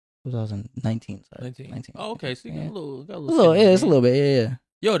 2019. Sorry, 19. Oh, okay. So you got Yeah. a little. A little, yeah, it's a little bit, yeah.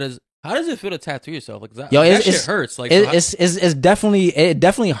 Yo, how does it feel to tattoo yourself? Like that, Yo, that shit hurts. Like, so It's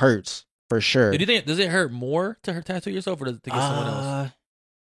definitely hurts for sure. do you think, does it hurt more to tattoo yourself or does it to get someone else?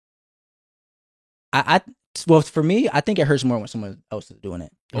 Well, for me, I think it hurts more when someone else is doing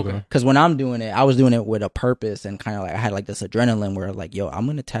it. Okay. Because when I'm doing it, I was doing it with a purpose and kind of like I had like this adrenaline where like, yo, I'm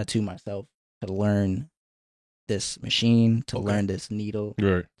gonna tattoo myself to learn this machine, to learn this needle,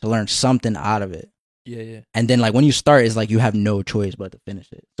 Right. to learn something out of it. Yeah. And then like when you start, it's like you have no choice but to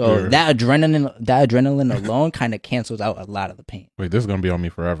finish it. So Yeah. that adrenaline alone kind of cancels out a lot of the pain. Wait, this is gonna be on me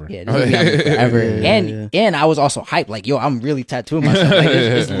forever. Yeah, this is gonna be forever. Yeah. And I was also hyped, like, yo, I'm really tattooing myself. Like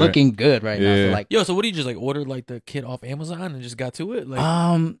it's looking good right now. So Yeah. like, Yo, so what do you just like order like the kit off Amazon and just got to it? Like,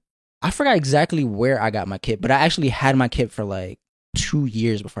 I forgot exactly where I got my kit, but I actually had my kit for like 2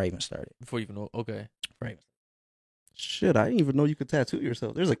 years before I even started. before you even know. Okay. Right. Shit, I didn't even know you could tattoo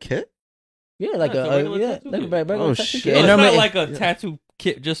yourself. There's a kit. Yeah, like Yeah, it's a regular tattoo like a kit. regular Oh, tattoo shit. kit. Yo, And it's normally- not like a tattoo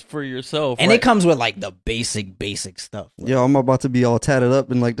kit just for yourself. and right? it comes with like the basic stuff. Like, Yo, I'm about to be all tatted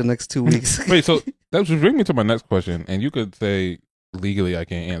up in like the next 2 weeks. Wait, so that just brings me to my next question, and you could say legally I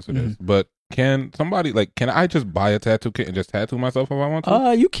can't answer this, but can I just buy a tattoo kit and just tattoo myself if I want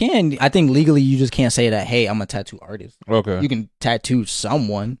to? you can. I think legally you just can't say that. Hey, I'm a tattoo artist. Okay. You can tattoo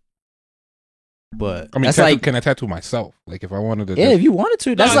someone, but I mean, that's tattoo, like can I tattoo myself? Like if I wanted to. yeah, just- if you wanted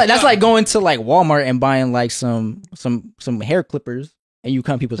to. That's No, that's no. like going to like Walmart and buying like some hair clippers and you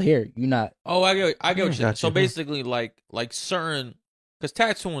cut people's hair. You not Oh, I get what you're saying. Gotcha. So basically, like certain, because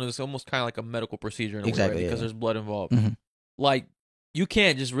tattooing is almost kind of like a medical procedure in a Exactly, way, yeah. because there's blood involved. Mhm. Like you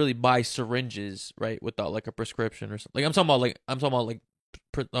can't just really buy syringes, right, without like a prescription or something. Like I'm talking about like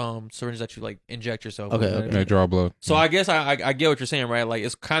syringes that you like inject yourself. Okay, with, you know what I okay. mean? They draw blood. So I guess I get what you're saying, right? Like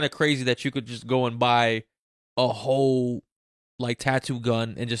it's kind of crazy that you could just go and buy a whole like tattoo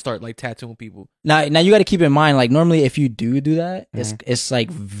gun and just start like tattooing people. now you got to keep in mind like normally if you do that, it's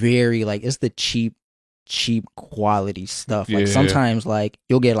like very like it's the cheap quality stuff. Like Yeah. sometimes like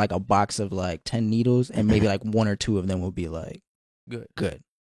you'll get like a box of like 10 needles and maybe like one or two of them will be like good.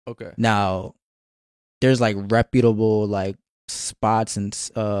 Okay. Now there's like reputable like spots and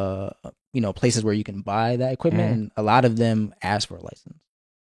places where you can buy that equipment and a lot of them ask for a license.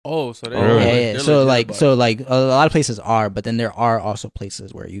 Oh, so they Oh, really? Yeah. they're So legit like about it. a lot of places are, but then there are also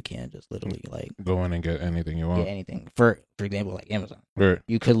places where you can just literally like Go in and get anything you get want. anything. For example, like Amazon. Right.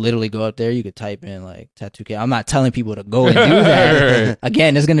 You could literally go up there, you could type in like tattoo kit. I'm not telling people to go and do that. Right.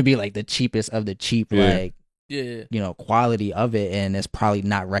 Again, it's gonna be like the cheapest of the cheap, Yeah. like Yeah. quality of it, and it's probably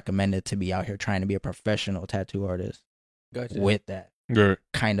not recommended to be out here trying to be a professional tattoo artist Gotcha. with that Right.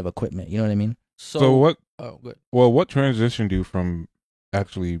 kind of equipment. You know what I mean? So what? Oh, good. Well, what transitioned you from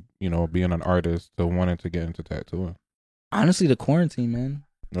actually, being an artist to wanting to get into tattooing? Honestly, the quarantine, man.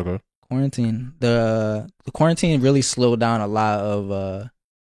 Okay. Quarantine. The quarantine really slowed down a lot of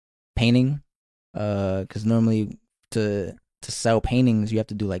painting. Because normally to sell paintings, you have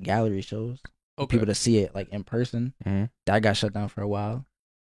to do like gallery shows. For Okay. people to see it like in person. Mhm. That got shut down for a while.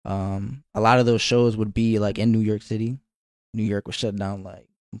 A lot of those shows would be like in New York City. New York was shut down like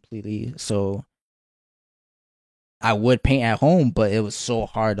completely. So I would paint at home, but it was so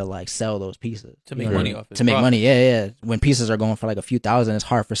hard to like sell those pieces to make you know? money off it. To make Profit. money, yeah. When pieces are going for like a few thousand, it's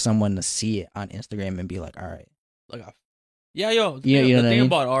hard for someone to see it on Instagram and be like, all right. Like, yeah, yo, Yeah, you know the what I thing mean?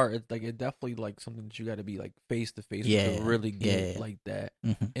 about art, it's like it definitely like something that you got to be like face to face with to really get like that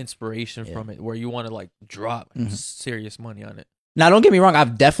inspiration from it, where you want to like drop serious money on it. Now, don't get me wrong,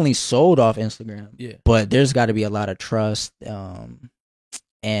 I've definitely sold off Instagram. Yeah, but there's got to be a lot of trust,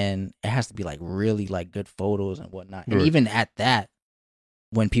 and it has to be like really like good photos and whatnot. And Right. even at that,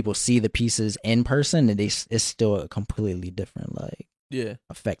 when people see the pieces in person, it's still a completely different like yeah,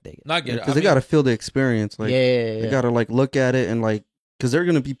 effect they get. not get it Because they got to feel the experience. Like, yeah. they got to like look at it and like, because they're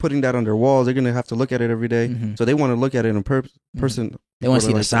gonna be putting that on their walls. They're gonna have to look at it every day. Mhm. So they want to look at it in person. They want to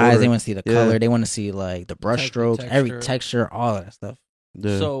see the like, size. They order. want to see the Yeah. color. They want to see like the brush Texture, strokes, every texture. texture, all of that stuff.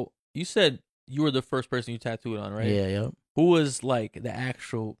 Yeah. So you said you were the first person you tattooed on, right? Yeah, yeah. Who was like the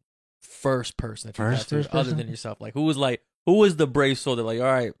actual first person that you First tattooed other person? than yourself? Like who was the brave soul that like, all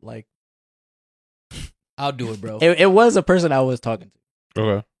right, like I'll do it, bro. It was a person I was talking to,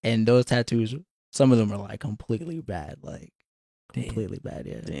 Okay. and those tattoos, some of them are like completely bad, like completely bad.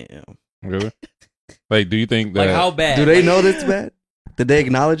 Yeah. Damn. Really? Like, do you think that? Like how bad? Do they Like, know this bad? Did they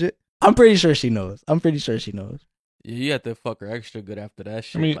acknowledge it? I'm pretty sure she knows. Yeah, you have to fuck her extra good after that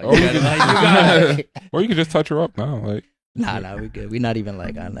shit. mean, like, oh, you gotta, like, you gotta- Or you could just touch her up now. Like, Nah, we good. We not even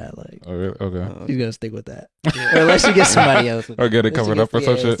like on that. Like, oh, really? Okay. she's gonna stick with that, or unless she gets somebody else. Or get it Unless she covered up gets- or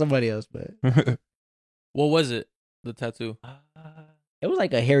some yeah, shit. Somebody else, but what was it? The tattoo? it was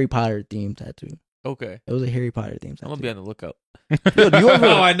like a Harry Potter themed tattoo. Okay, It was a Harry Potter themed tattoo. I'm gonna be on the lookout. Yo, do you ever?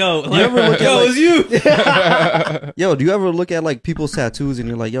 Oh, I know. you ever look at, yo, like- it's you. Yo, do you ever look at like people's tattoos and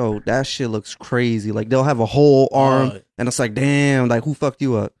you're like, yo, that shit looks crazy. Like they'll have a whole arm and it's like, damn, like who fucked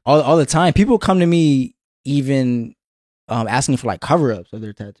you up? all the time. People come to me even asking for like cover ups of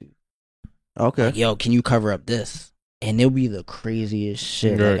their tattoos. Okay. Like, yo, can you cover up this? And it'll be the craziest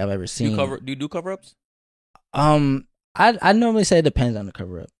shit Right. like I've ever Do seen. you do cover ups? I normally say it depends on the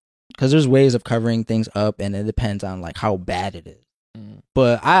cover up, because there's ways of covering things up, and it depends on like how bad it is. Mm.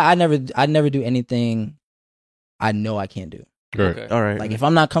 But I never do anything I know I can't do. Right. Okay. All right. Like if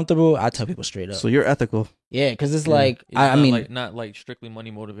I'm not comfortable, I tell people straight up. So you're ethical. Yeah, because it's Yeah. like It's I not mean, like, not like strictly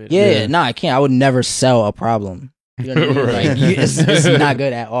money motivated. yeah, no, I can't. I would never sell a problem. You know what I mean? Right. Like it's not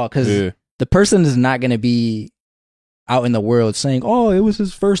good at all, because Yeah. the person is not gonna be out in the world saying, "Oh, it was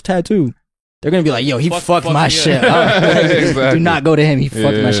his first tattoo." They're gonna be like, "Yo, he fucked my me shit up." up." Like, Exactly. do not go to him. He fucked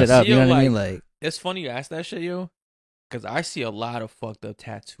my Yeah. shit up. See, You know yo, what I mean? Like, It's funny you ask that shit, yo, because I see a lot of fucked up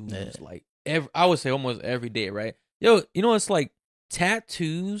tattoos. Yeah. Like I would say almost every day, right? Yo, you know, it's like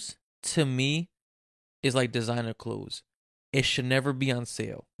tattoos to me is like designer clothes. It should never be on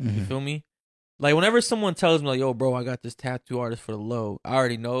sale. You Mhm. feel me? Like whenever someone tells me like, "Yo, bro, I got this tattoo artist for the low," I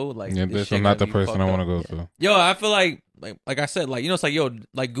already know like Yeah, this bitch, shit I'm not the gotta be person I fucked want to up. go to. Yo, I feel like I said, like, you know, it's like, yo,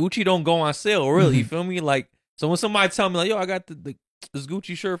 like Gucci don't go on sale, really. You feel me? Like, so when somebody tell me like, yo, I got this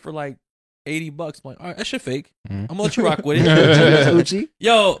Gucci shirt for like $80, I'm like, all right, that shit fake. Mhm. I'm gonna let you rock with it. Gucci.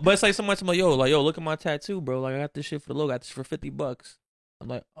 Yo, but it's like somebody tell me, yo, look at my tattoo, bro. Like, I got this shit for the low, got this for $50. I'm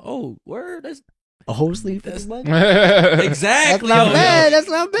like, oh, word, that's A whole sleeve. That's- $50? exactly. That's not yo, bad. yo. That's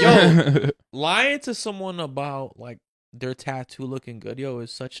not bad. Yo, lying to someone about like their tattoo looking good, yo,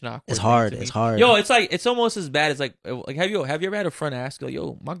 is such an awkward. It's thing hard. to me. It's hard. Yo, it's like it's almost as bad as like have you ever had a friend ask,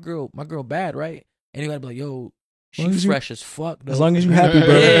 yo, my girl bad, right? And you gotta be like, yo, she Long as you- fresh as fuck. Though. As long as you happy,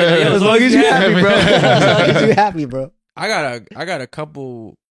 bro. Yeah, yo, as long as you happy, bro. As long as you happy, bro. I got a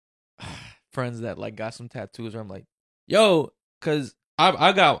couple friends that like got some tattoos where I'm like, yo, cause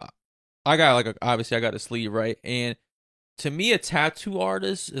I got like obviously I got a sleeve, right? And to me, a tattoo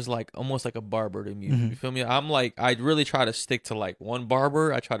artist is like almost like a barber to me. Mhm. You feel me? I'm like, I really try to stick to like one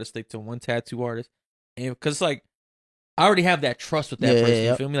barber. I try to stick to one tattoo artist, and because like I already have that trust with that Yeah, person. yeah, You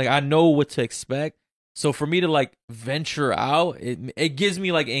yeah. feel me? Like I know what to expect. So for me to like venture out, it gives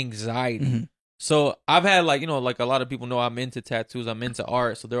me like anxiety. Mhm. So I've had like, you know, like a lot of people know I'm into tattoos, I'm into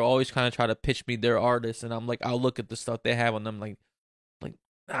art. So they're always kind of try to pitch me their artists, and I'm like, I'll look at the stuff they have on them, like,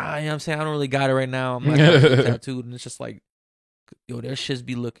 you know what I'm saying, I don't really got it right now. I'm not tattooed, and it's just like, yo, their shits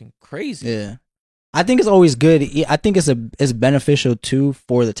be looking crazy. Yeah. I think it's always good. I think it's beneficial too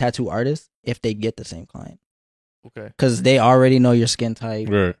for the tattoo artist if they get the same client, Okay. because they already know your skin type.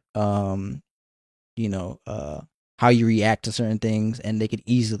 Right. You know, how you react to certain things, and they could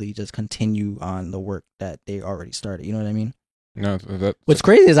easily just continue on the work that they already started. You know what I mean? No, that. What's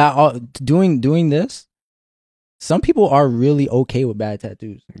crazy is doing this. Some people are really okay with bad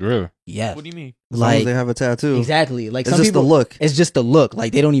tattoos. Really. Yes. What do you mean? As long as Like they have a tattoo. exactly. Like It's some just people, the look. it's just the look.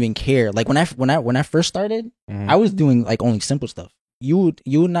 Like they don't even care. Like when I first started, Mhm. I was doing like only simple stuff. you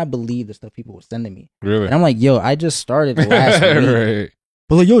would not believe the stuff people were sending me. Really? And I'm like, yo, I just started last week. Right.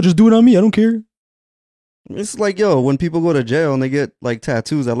 But like, yo, just do it on me. I don't care. It's like, yo, when people go to jail and they get like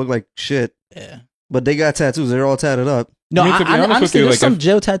tattoos that look like shit, Yeah. but they got tattoos, they're all tatted up. No, I mean, to be honest with honestly, you, there's like, some if-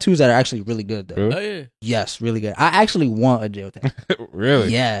 jail tattoos that are actually really good though. Really? Oh yeah. Yes, really good. I actually want a jail tattoo.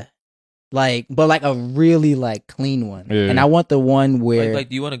 Really? Yeah. Like, but like a really like clean one. Yeah. And I want the one where Like,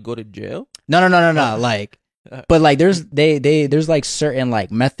 do you want to go to jail? no. Like, but like there's there's like certain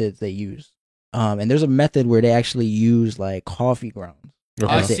like methods they use. And there's a method where they actually use like coffee grounds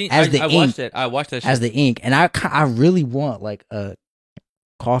Okay. As the- as the I ink. watched that. I watched that. as shit. the ink. And I really want like a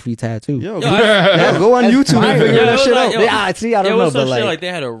coffee tattoo. Yo, Yo, go, I- go on That's YouTube fire. and figure Yo, that shit like, out. yo, Yeah, see, I don't There know, was some but shit like, like they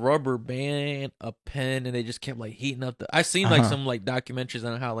had a rubber band, a pen, and they just kept like heating up the. I seen like Uh-huh. some like documentaries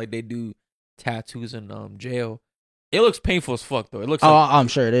on how like they do tattoos in jail. It looks painful as fuck though. It looks. oh, like, I'm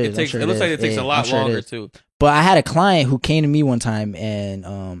sure it is. it takes. I'm sure It looks like is. it takes Yeah, a lot I'm sure it longer is. too. But I had a client who came to me one time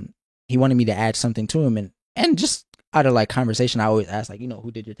and he wanted me to add something to him and just out of like conversation, I always ask like, you know, who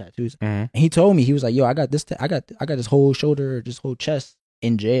did your tattoos? Mhm. And he told me, he was like, yo, I got this, I got this whole shoulder, this whole chest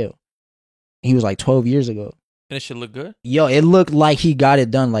in jail. He was like 12 years ago. And it should look good. Yo, it looked like he got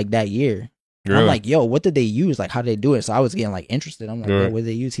it done like that year. Really? I'm like, yo, what did they use? Like, how did they do it? So I was getting like interested. I'm like, Right. yo, what did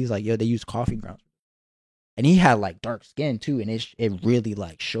they use? He's like, yo, they use coffee grounds. And he had like dark skin too, and it really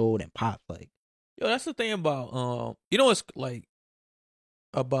like showed and popped. Like, Yo, that's the thing about you know what's like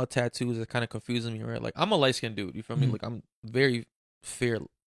about tattoos that kind of confuses me, right? Like I'm a light skinned dude, you feel me? Mhm. Like I'm very fair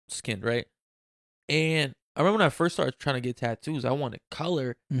skinned, right? And I remember when I first started trying to get tattoos, I wanted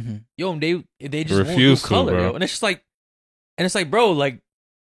color. Yo, and they just Refuse won't to, do color, bro. yo. And it's just like, and it's like, bro, like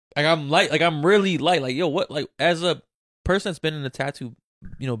I'm light, like I'm really light, like yo, what, like as a person that's been in the tattoo,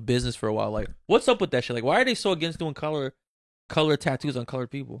 you know, business for a while, like what's up with that shit? Like, why are they so against doing color tattoos on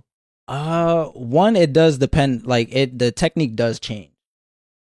colored people? One, it does depend. Like, the technique does change.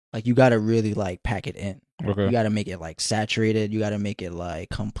 Like, you gotta really like pack it in. Okay. You gotta make it like saturated. You gotta make it like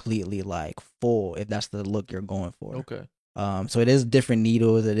completely like full if that's the look you're going for. Okay. So it is different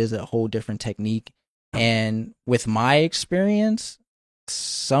needles. It is a whole different technique. And with my experience,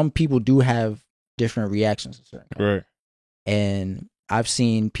 some people do have different reactions to certain colors. Right. And I've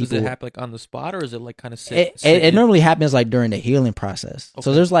seen Does people. it happen like on the spot, or is it like kind of It normally happens like during the healing process.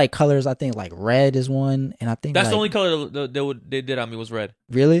 So Okay. there's like colors. I think like red is one, and I think That's like, the only color they did on me was red.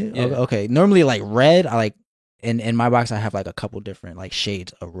 Really? Yeah. Okay. Normally like red. I like in my box. I have like a couple different like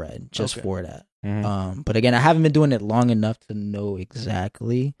shades of red just Okay. for that. Mhm. But again, I haven't been doing it long enough to know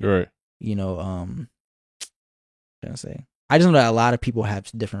exactly. Right. You know, gonna say. I just know that a lot of people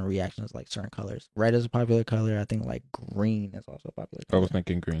have different reactions, like certain colors. Red is a popular color. I think like green is also a popular I color. was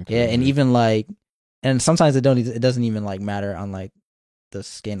thinking green. too. Yeah, and even like, and sometimes it doesn't even like matter on like the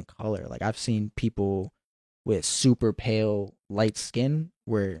skin color. Like I've seen people with super pale light skin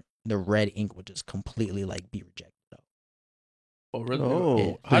where the red ink would just completely like be rejected. Oh really? Oh,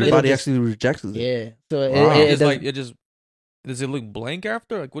 Yeah. How your did body it actually rejects it. Yeah, so Wow. it It's does- like it just does it look blank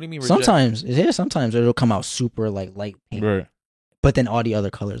after? Like what do you mean? Reject? sometimes it'll come out super like light pink, Right. but then all the other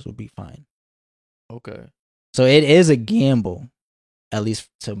colors will be fine. Okay. So it is a gamble, at least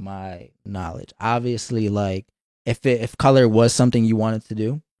to my knowledge. Obviously, like if color was something you wanted to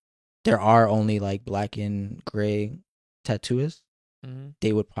do, there are only like black and gray tattooists. Mm-hmm.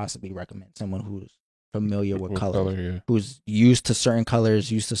 They would possibly recommend someone who's familiar with color, color, yeah. who's used to certain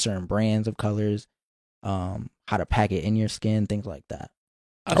colors, used to certain brands of colors, how to pack it in your skin, things like that.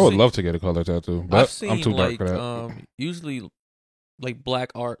 I would love to get a color tattoo, I've but seen I'm too dark like for that. usually like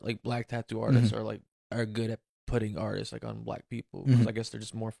black tattoo artists are good at putting artists like on black people because Mhm. I guess they're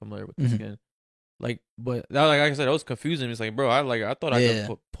just more familiar with the Mhm. skin. Like, but that, like I said, it was confusing. It's like, bro, I thought I Yeah.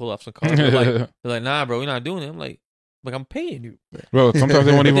 could pull off some colors. They're like, nah, bro, we're not doing it. I'm like I'm paying you. Bro, sometimes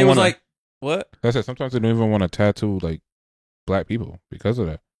they won't It even was want to. like, what? That's it. Sometimes they don't even want to tattoo like black people because of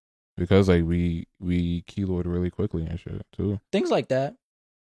that. Because like we keloid really quickly and shit too. Things like that.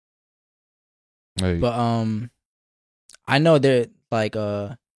 Like, But I know that like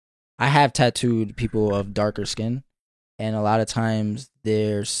I have tattooed people of darker skin, and a lot of times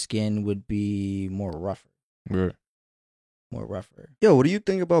their skin would be more rougher. right. Yo, what do you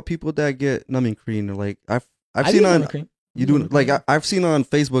think about people that get numbing cream? Like I've I seen use on numbing cream. you do like I've seen on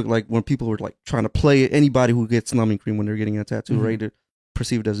Facebook like when people were like trying to play anybody who gets numbing cream when they're getting a tattoo, Mhm. right? They're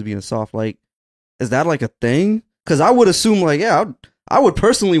perceived as being soft. Like, is that like a thing? Because I would assume like I would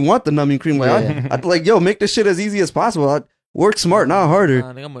personally want the numbing cream. Like Yeah. I'd like yo make this shit as easy as possible. I'd work smart, not harder.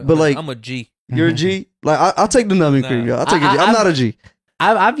 Nah, nigga, But, like- I'm a G. You're a G. Like I'll take the numbing Nah. cream. Yo. I'll take a G. I- I'm not a G.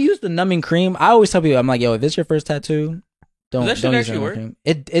 I've used the numbing cream. I always tell people, I'm like, yo, if it's your first tattoo, don't Does that shit don't use actually numbing work?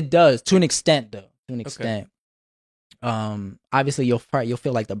 cream. It does to an extent though. To an extent. Obviously you'll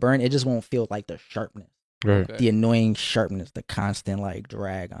feel like the burn. It just won't feel like the sharpness, Right. Okay. the annoying sharpness, the constant like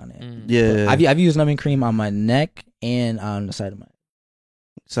drag on it. Mm. Yeah. I've used numbing cream on my neck and on the side of my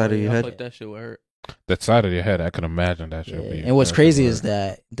Side of Yeah, your I head. feel like that shit would hurt. That side of your head, I could imagine that should be. And what's that crazy should is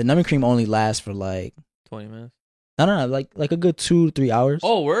that the numbing cream only lasts for like 20 minutes. no, like a good 2-3 hours.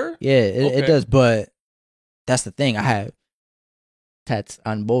 Oh, word? yeah, it okay. does. But that's the thing. I have tats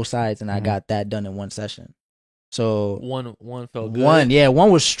on both sides, and I Mhm. got that done in one session. So One felt good.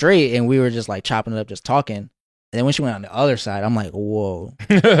 one was straight, and we were just like chopping it up, just talking. And then when she went on the other side, I'm like, whoa.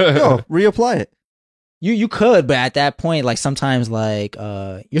 Yo, reapply it. You could, but at that point, like sometimes like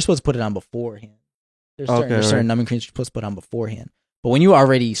you're supposed to put it on beforehand. There's certain numbing creams you're supposed to put on beforehand. But when you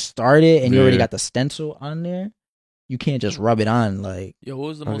already started and you already Yeah. got the stencil on there, you can't just rub it on like Yo, what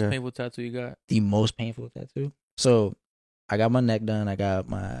was the most Okay. painful tattoo you got? the most painful tattoo. So I got my neck done. I got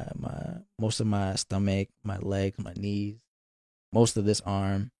my most of my stomach, my legs, my knees, most of this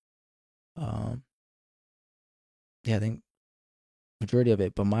arm. Yeah, I think majority of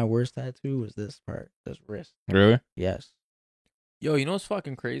it. But my worst tattoo was this part, this wrist. Really? Yes. Yo, you know what's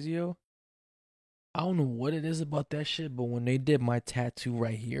fucking crazy, yo? I don't know what it is about that shit, but when they did my tattoo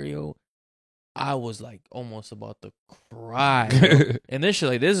right here, yo, I was like almost about to cry. Yo. And this shit,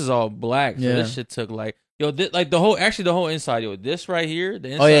 like, this is all black. So Yeah. this shit took like, yo, like the whole inside, yo, this right here, the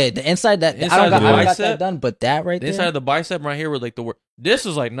inside, Oh yeah, the inside that inside I don't of the got that bicep, done, but that right the there. inside of the bicep right here was like the word. This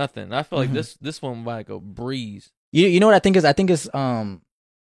was like nothing. I feel like Mhm. this one was like a breeze. You know what I think is? I think it's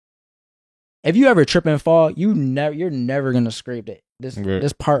if you ever trip and fall, you're never gonna scrape this Right.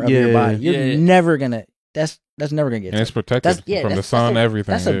 this part of Yeah. your body. You're Yeah. never gonna. That's never gonna get. And it's touched. protected That's- yeah, from the that's- sun, that's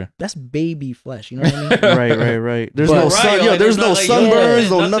everything. That's baby flesh. You know what I mean? Right. There's But- no Right, sun. yo, Yo, like, there's not no like- sunburns, yeah,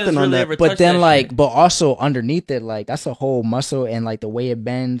 no nothing's nothing on really that. ever But touched then that like, shit. but also underneath it, like that's a whole muscle, and like the way it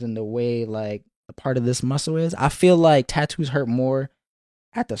bends and the way like a part of this muscle is. I feel like tattoos hurt more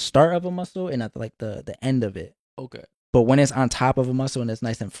at the start of a muscle and at like the end of it. Okay. But when it's on top of a muscle and it's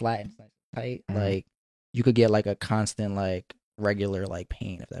nice and flat and it's nice and tight, Mhm. like you could get like a constant like regular like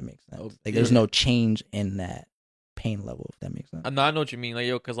pain, if that makes sense. Okay. Like there's Yeah. no change in that pain level, if that makes sense. I know what you mean, like,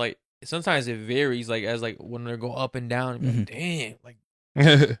 yo, because like sometimes it varies, like as like when they go up and down. And be like, damn,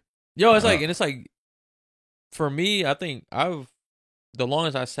 like yo, it's like, and it's like for me, I think the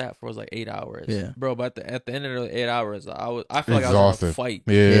longest I sat for was like 8 hours. Yeah. Bro. But at the end of the 8 hours, I feel like I was in a Exhausted. fight.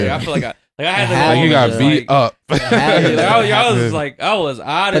 Yeah. Like, I feel like I had to Like go you got just, beat up. had to. I was like, I was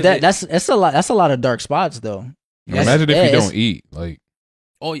out of But it. that's a lot. That's a lot of dark spots, though. Imagine if yeah, you it's- don't eat. Like,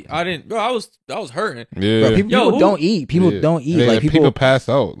 Oh, I didn't. Bro, I was hurting. yeah. Bro, people, Yo, people who- don't eat. People Yeah. don't eat. Yeah, Like people. pass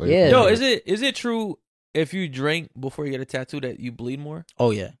out. Like, Yeah. Yo, is it true if you drink before you get a tattoo that you bleed more?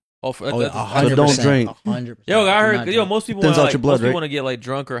 Oh yeah. Oh, Oh yeah. So don't drink. 100%. Yo, I heard. Do not Yo, drink. most people Thins want out your blood, right? want to get like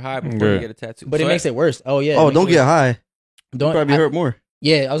drunk or high before Yeah. you get a tattoo. But it makes it worse. Oh yeah. it Oh, makes don't it get worse. high. Don't Probably I- hurt more.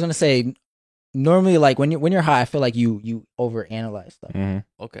 Yeah, I was gonna say. Normally, like when you're high, I feel like you overanalyze stuff. Mhm.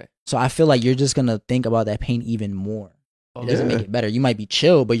 Okay. So I feel like you're just gonna think about that pain even more. It doesn't Yeah. make it better. You might be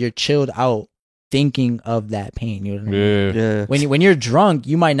chill, but you're chilled out thinking of that pain. You know what I mean? Yeah. Yeah. When you're drunk,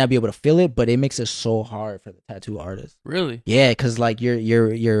 you might not be able to feel it, but it makes it so hard for the tattoo artist. Really? Yeah, because like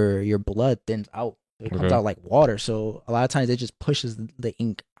your blood thins out. It comes Okay. out like water. So a lot of times it just pushes the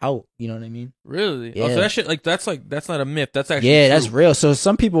ink out. You know what I mean? Really? Oh, Yeah. so that shit, like that's not a myth. That's actually Yeah, true. that's real. So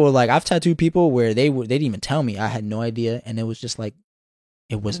some people were like, I've tattooed people where they didn't even tell me. I had no idea, and it was just like,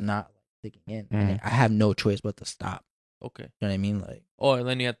 it was not sticking in. And I have no choice but to stop. Okay. You know what I mean? Like, Oh, and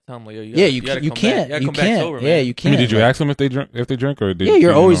then you have to tell them like, yo, yeah, you gotta you come can't, back. gotta you come back can't, sober, yeah, man. you I can't. mean, did you like- ask them if they drink, or did Yeah, you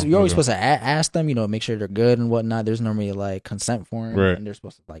you're know? always Okay. supposed to ask them, you know, make sure they're good and whatnot. There's normally like consent form, Right. and they're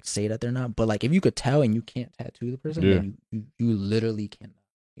supposed to like say that they're not. But like if you could tell and you can't tattoo the person, Yeah. then you literally cannot.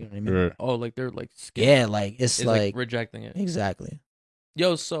 You know what I mean? Right. Oh, like they're like scared. Yeah, like it's It's like like rejecting it. exactly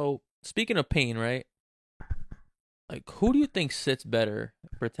Yo, so speaking of pain, right? Like, who do you think sits better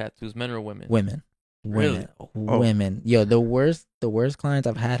for tattoos, men or women? women, Really? women. Yo, the worst clients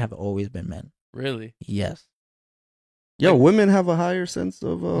I've had have always been men. Really? Yes. Yo, women have a higher sense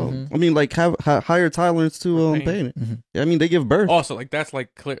of. Mhm. I mean, like have higher tolerance to For pain. pain. Mhm. Yeah, I mean, they give birth. Also, like that's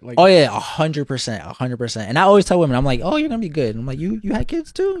like clear. Like, Oh yeah, 100%. And I always tell women, I'm like, oh, you're gonna be good. I'm like, you had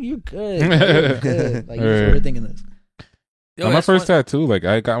kids too? You good? You're good. Like you're Right. thinking this. yo, On my that's first fun- tattoo, like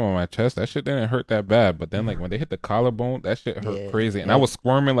I got one on my chest, that shit didn't hurt that bad. But then, like when they hit the collarbone, that shit hurt Yeah. crazy, and Yeah. I was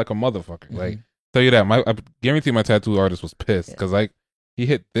squirming like a motherfucker. Like, Mhm. tell you that, I guarantee my tattoo artist was pissed Yeah. because like he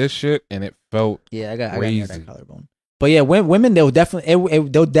hit this shit and it felt Yeah, I got near Crazy. that collarbone. But yeah, women they'll definitely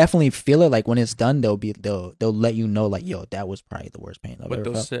they'll definitely feel it. Like when it's done, they'll let you know like, yo, that was probably the worst pain I've But ever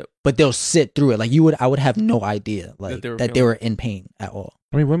they'll felt. sit. But they'll sit through it. Like I would have no idea like they were that they feeling were in pain at all.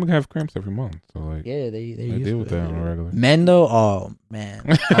 I mean, women have cramps every month, so like, Yeah, they used deal to with it, that on a yeah. regular. Men though, oh man.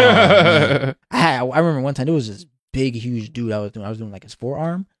 Oh, man. I remember one time there was this big, huge dude I was doing like his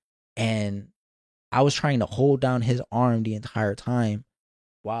forearm, and I was trying to hold down his arm the entire time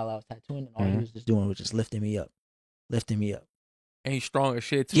while I was tattooing, and all he was just doing was just lifting me up. And he's strong as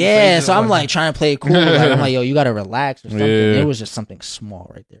shit too. Yeah, he's so just I'm like trying to play it cool. Like, I'm like, yo, you gotta relax or something. Yeah. It was just something small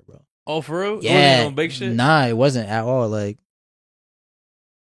right there, bro. oh, for real? It Yeah, wasn't no big shit. nah, it wasn't at all. Like,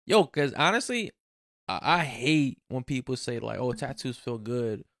 Yo, because honestly, I hate when people say like, "Oh, tattoos feel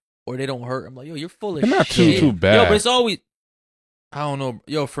good" or "they don't hurt." I'm like, "Yo, you're full of They're not shit." too bad. Yo, but it's always, I don't know.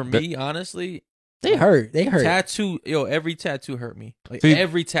 Yo, for me, honestly, they hurt. tattoo. Yo, every tattoo hurt me. Like See,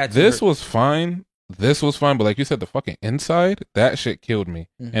 every tattoo. This hurt. was fine. But like you said, the fucking inside, that shit killed me.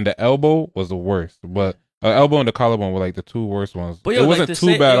 Mhm. And the elbow was the worst. But elbow and the collarbone were like the two worst ones. But yo, it wasn't like,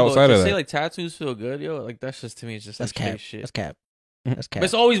 too bad outside to of say that. like tattoos feel good, yo. Like that's just to me, it's just That's like cap. shit. That's cap. Mhm. That's cap. But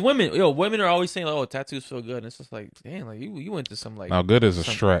it's always women. Yo, women are always saying like, "Oh, tattoos feel good." And it's just like, damn, like you went to some like. Now, good is a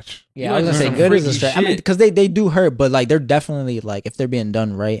some- stretch. Yeah, You I was like gonna say some good is a freaky stretch. I mean, shit. because they do hurt, but like they're definitely like if they're being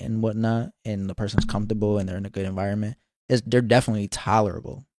done right and whatnot, and the person's comfortable and they're in a good environment, they're definitely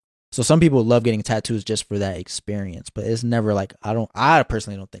tolerable. So some people love getting tattoos just for that experience, but it's never like I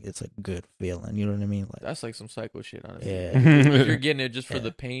personally don't think it's a good feeling. You know what I mean? Like, That's like some psycho shit, honestly. yeah, If you're getting it just for Yeah.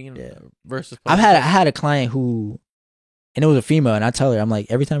 the pain Yeah. versus. I had a client who, and it was a female, and I tell her, I'm like,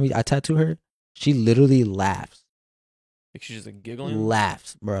 every time I tattoo her, she literally laughs, Like she's just like giggling.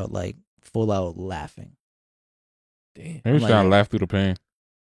 bro, like full out laughing. Damn. Maybe Like- trying to laugh through the pain.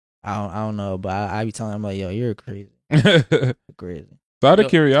 I don't know, but I be telling her, I'm like, yo, you're crazy, So you're crazy. out of Yo.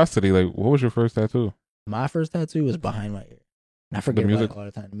 curiosity, like, what was your first tattoo? My first tattoo was behind my ear. And I forget music? about it all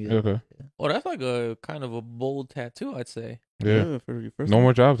the time. The music. Okay. Oh, that's like a kind of a bold tattoo, I'd say. Yeah. for your first No one.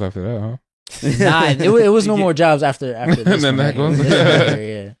 more jobs after that, huh? Nah, it was no more jobs after this. And then one that right goes- here. This one right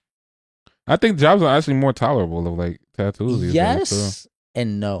here, I think jobs are actually more tolerable of like tattoos. these yeah. days, too. Yes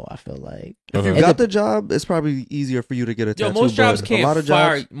and no. I feel like If you Okay. got the job, it's probably easier for you to get a Yo, tattoo. most jobs but can't a lot of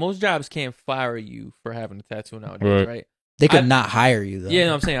fire. jobs, Most jobs can't fire you for having a tattoo nowadays, Right. right? they could I- not hire you though. Yeah,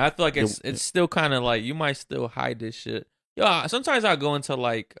 no, I'm saying I feel like it's Yeah. still kind of like you might still hide this shit. Yo, sometimes I go into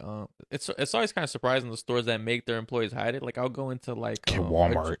like it's always kind of surprising the stores that make their employees hide it. Like I'll go into like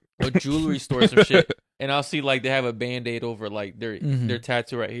Walmart. a jewelry store or some shit, and I'll see like they have a Band-Aid over like their Mhm. their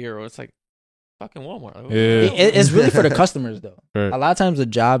tattoo right here, or it's like fucking Walmart. Like, what the Yeah. hell? It's really for the customers though. Right. A lot of times the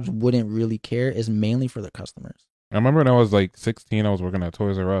jobs wouldn't really care. It's mainly for the customers. I remember when I was like 16, I was working at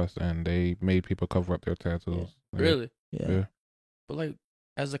Toys R Us, and they made people cover up their tattoos. Like, Really? Yeah. Yeah. But like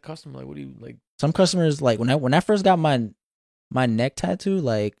as a customer, like what do you like? Some customers like when I first got my neck tattoo,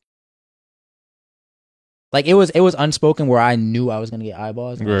 like it was unspoken where I knew I was gonna get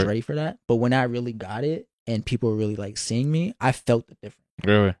eyeballs and I was Right. ready for that. But when I really got it and people were really like seeing me, I felt the difference.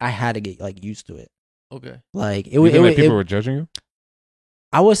 Really? I had to get like used to it. Okay, Like it You was. think that people were judging you?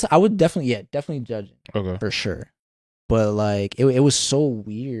 I would definitely judge it Okay. for sure. But like it was so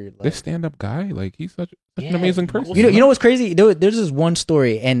weird. Like, This stand-up guy, like he's such an Yeah. amazing person. you know what's crazy? There's this one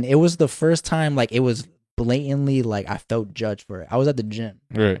story, and it was the first time like it was blatantly like I felt judged for it. I was at the gym,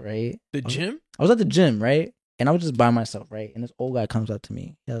 Right. right? the gym. I was at the gym, right? And I was just by myself, right? And this old guy comes up to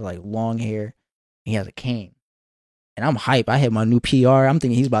me. He has like long hair. He has a cane. And I'm hype. I hit my new PR. I'm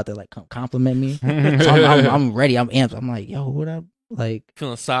thinking he's about to like compliment me. So I'm ready. I'm amped. I'm like, yo, what up? Like,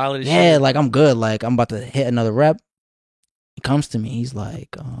 Feeling solid. As yeah, shit. like I'm good. Like I'm about to hit another rep. He comes to me. He's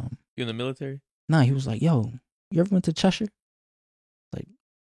like, You in the military? nah, he was like, yo, you ever went to Cheshire? Like,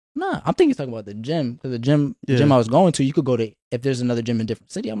 nah. I'm thinking he's talking about the gym. Because the gym I was going to, you could go to if there's another gym in a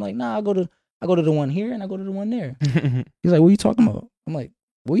different city. I'm like, nah, I go to the one here and I go to the one there. He's like, what are you talking about? I'm like,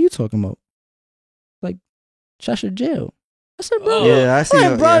 what are you talking about? Like, Cheshire jail. I said, bro. Oh. Yeah, I see.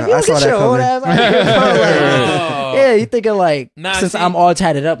 Man, bro, Yeah, you I don't saw get that your old coming. ass out here, bro. Like, Oh. yeah, you thinking like, Nah, since see- I'm all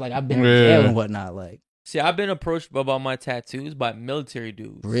tatted up, like I've been in jail Yeah. and whatnot. Like, See, I've been approached about my tattoos by military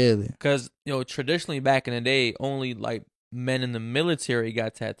dudes. really? Because, traditionally back in the day, only like men in the military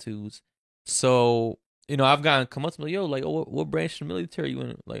got tattoos. So, I've gotten come up to me, yo, like, oh, what branch of the military you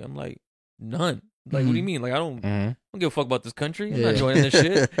in? Like, I'm like, none. Like, what do you mean? Like, I don't Mhm. give a fuck about this country. I'm Yeah. not joining this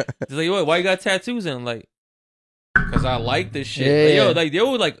shit. He's like, yo, why you got tattoos? And I'm like, because I like this shit. Yeah. Like, yo,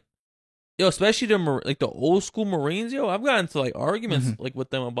 they were like, especially the old school Marines, I've gotten into like arguments like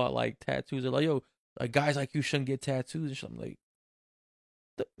with them about like tattoos. They're like, yo, like guys like you shouldn't get tattoos and shit. I'm like,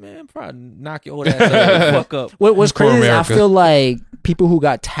 man, probably knock your old ass the fuck up. What's For crazy is I America. feel like people who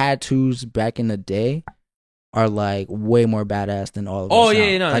got tattoos back in the day, are like way more badass than all of Oh us.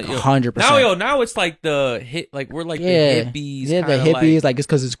 yeah, now. no, like yo. 100%. Now it's like the hit, like we're like Yeah. the hippies. Yeah, the kinda hippies, like it's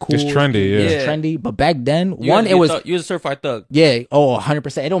because it's cool, It's trendy, yeah. it's trendy. But back then, You one, was- it was you was a certified thug. yeah,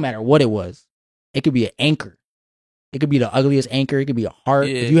 100%. It don't matter what it was. It could be an anchor. It could be the ugliest anchor. It could be a heart.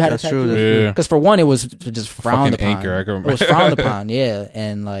 Yeah, if you had that's a true, tattoo, that's Yeah. because for one, it was just frowned Fucking upon. anchor, I can It was remember. frowned upon, yeah,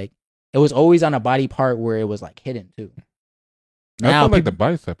 and like it was always on a body part where it was like hidden too. I Now felt like the people,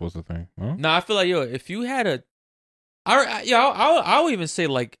 bicep was the thing. Huh? No, I feel like if you had a, I'll even say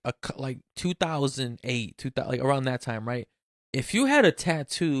like 2008, 2000, like around that time, right? If you had a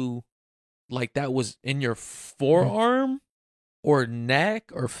tattoo like that was in your forearm or neck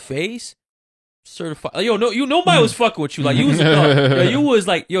or face, certified. Like, nobody was fucking with you. Like you was, you was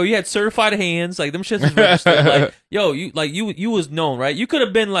like, you had certified hands. Like them shits was registered. Like you was known, right? You could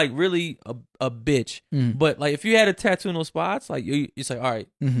have been like really a bitch, Mhm. but like if you had a tattoo in those spots, like it's like, all right,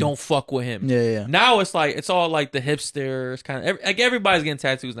 Mhm. don't fuck with him. yeah. Now it's like it's all like the hipsters kind of like everybody's getting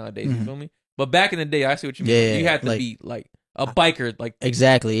tattoos nowadays. You Mhm. feel me? But back in the day, I see what you mean. Yeah, You had to like- be like a biker, like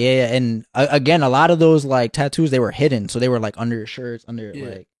Exactly, yeah. And again, a lot of those like tattoos they were hidden, so they were like under your shirts, under Yeah.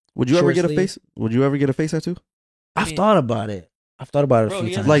 like. Would you ever Short get a sleeve? face? Would you ever get a face tattoo? I've mean- thought about it. I've thought about it a bro, few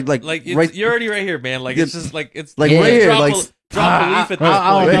yeah, times. Like it's, right- you're already right here, man. Like it's just like it's Like Yeah. right here, drop like drop a leaf at this I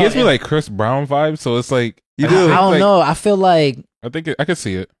don't point. It know. gives me like Chris Brown vibes, so it's like You I do. think, I don't like, know. I feel like I think I could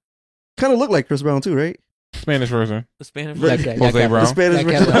see it. kind of look like Chris Brown too, right? Spanish version. The Spanish. Right. version. Jose Brown. The Spanish That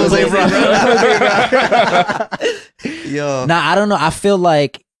version. Kevin- Jose Jose Brown. Yo, nah, I don't know. I feel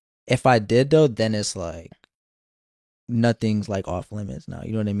like if I did though, then it's like nothing's like off limits now.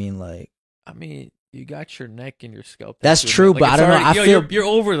 You know what I mean? Like, I mean, you got your neck and your scalp. That's tattooed, true, man. but I it's don't know. already- I yo, feel- you're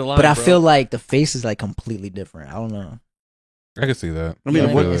over the line. but I bro. feel like the face is like completely different. I don't know. I could see that. I mean, You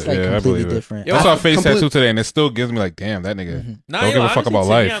know what- I it's like yeah, I completely believe it. different. Yo, I saw a face complete- tattoo today, and it still gives me like, damn, that nigga. Mhm. Nah, Don't yo, give a fuck honestly, about to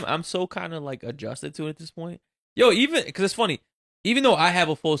life. me, I'm so kind of like adjusted to it at this point. Yo, even because it's funny, even though I have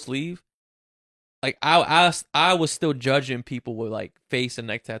a full sleeve, like I was still judging people with like face and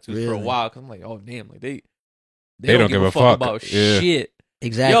neck tattoos for a Really? while because I'm like, oh damn, like they don't give a fuck. about Yeah. shit.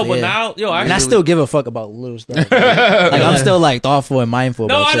 Exactly. Yo, but yeah. now, yo, and I actually- still give a fuck about little stuff. Like Like, I'm still like thoughtful and mindful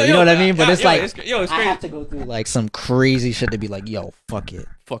No, about I shit. know, You know yo, what I mean? But yo, it's like it's I crazy. have to go through like some crazy shit to be like, yo, fuck it.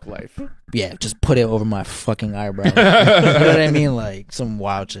 Fuck life. Yeah, just put it over my fucking eyebrow. You know what I mean? Like some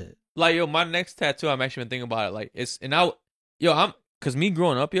wild shit. Like, yo, my next tattoo, I'm actually been thinking about it. Like, I'm, cause me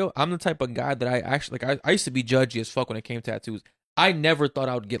growing up, yo, I'm the type of guy that I actually, like, I used to be judgy as fuck when it came to tattoos. I never thought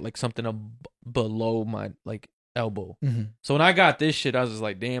I would get, like, something below my, like, elbow. Mm-hmm. So when I got this shit, I was just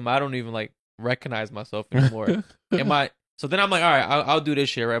like, damn, I don't even, like, recognize myself anymore. So then I'm like, all right, I'll do this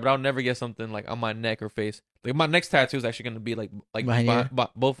shit, right? But I'll never get something, like, on my neck or face. Like, my next tattoo is actually going to be, like Behind your ear?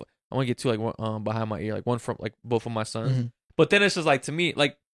 both. I want to get two, like, one, behind my ear, like, one from, like, both of my sons. Mhm. But then it's just like, to me,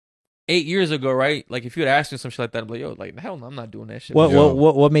 like 8 years ago, right? Like if you had asked me some shit like that, I'm like, yo, like hell no, I'm not doing that shit.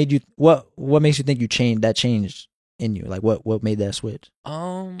 What made you what makes you think you changed in you? Like what made that switch?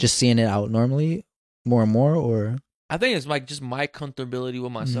 Just seeing it out normally more and more, or I think it's like just my comfortability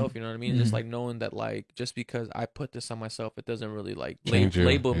with myself. You know what I mean? Just Mhm. like knowing that like just because I put this on myself, it doesn't really like Change you,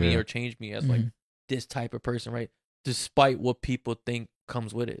 label me yeah. or change me as like Mhm. this type of person, right? Despite what people think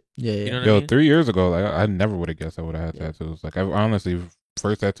comes with it. yeah, You know what I Yo, mean? 3 years ago, like I never would have guessed I would have had Yeah. tattoos. Like I honestly,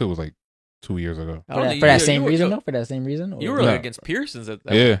 first tattoo was like 2 years ago. I for don't that, know, for that you- same you were- reason yo, though. For that same reason, or? You were No. like against Pearsons at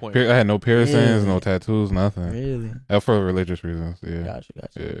that Yeah, point. I had no piercings, Yeah. no tattoos, nothing. really For religious reasons. Yeah, gotcha.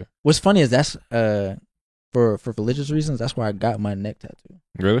 yeah. What's funny is that's for religious reasons. That's why I got my neck tattoo.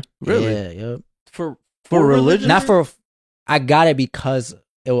 Really? Really? Yeah, yep. For religion? Not for. I got it because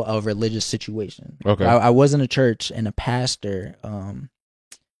it was a religious situation. Okay. I was in a church and a pastor.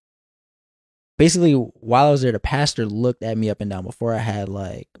 Basically, while I was there, the pastor looked at me up and down before I had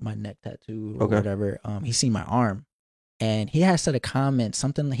like my neck tattoo or Okay. whatever. He seen my arm, and he had said a comment.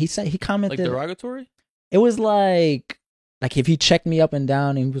 Something he said. He commented. like derogatory? It was like if he checked me up and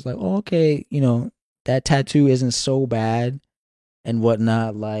down, and he was like, "Oh, okay, you know that tattoo isn't so bad." And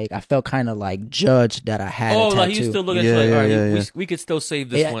whatnot, like I felt kind of like judged that I had a tattoo. Like you still look at Yeah, you like, all right, yeah, yeah. we could still save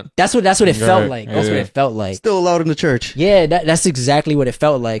this Yeah, one. that's what it felt Right, like. That's what yeah. it felt like. Still allowed in the church. Yeah, that's exactly what it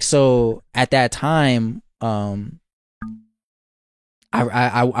felt like. So at that time,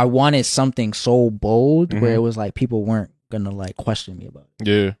 I wanted something so bold where Mhm. it was like people weren't gonna like question me about it.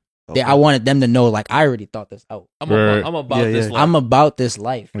 Yeah. Yeah, I wanted them to know like I already thought this out. I'm Right. about Yeah, this yeah. life. I'm about this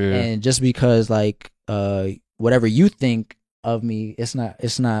life, Yeah. and just because like whatever you think of me, it's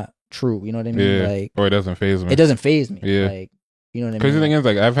not true. You know what I mean? Yeah. Like Or it doesn't phase me. it doesn't phase me. Yeah. Like you know what I Crazy mean? thing is,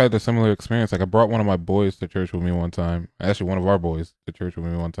 like, I've had the similar experience. Like, I brought one of my boys to church with me one time. Actually, one of our boys to church with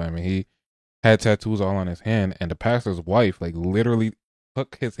me one time, and he had tattoos all on his hand. And the pastor's wife, like, literally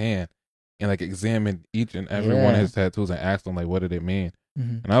took his hand and like examined each and every one of his tattoos and asked him like, what did it mean?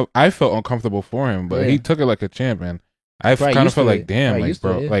 Mm-hmm. And I felt uncomfortable for him, but he took it like a champ, and I kind of felt like, damn, like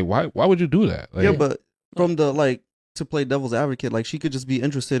bro, like why would you do that? Like, yeah, but from the like to play devil's advocate, like she could just be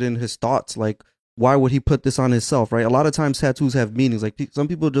interested in his thoughts. Like, why would he put this on himself? Right? A lot of times tattoos have meanings. Like some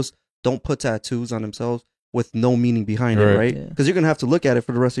people just don't put tattoos on themselves with no meaning behind it, right? Because you're gonna have to look at it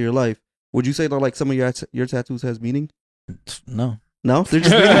for the rest of your life. Would you say that like some of your tattoos has meaning? No, they're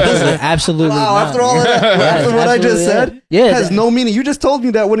just absolutely. Wow, not. after all of that, after what I just said, has no meaning. You just told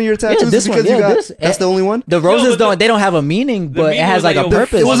me that one of your tattoos is because you got that's the only one. The roses they don't have a meaning, but it has like a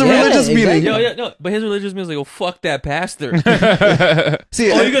purpose. It was a religious meaning. No, but his religious meaning is like, oh, fuck that pastor. See,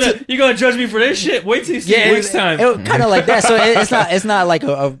 you're gonna judge me for this shit? Wait till you see it next time. Kind of like that. So it's not like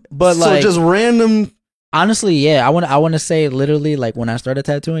but like so just random. Honestly, yeah, I want to say literally like when I started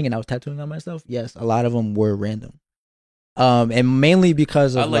tattooing and I was tattooing on myself, yes, a lot of them were random. And mainly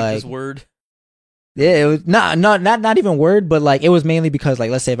because of I like this word. Yeah, it was not even word, but like it was mainly because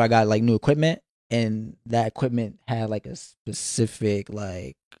like let's say if I got like new equipment and that equipment had like a specific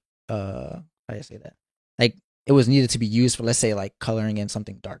like how do you say that? Like it was needed to be used for let's say like coloring in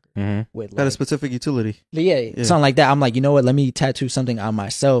something darker with like, had a specific utility. Yeah, something like that. I'm like, you know what? Let me tattoo something on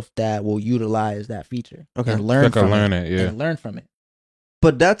myself that will utilize that feature. Okay, and learn from it. And learn from it.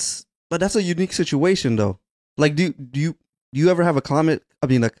 But that's a unique situation though. Like, do you ever have a client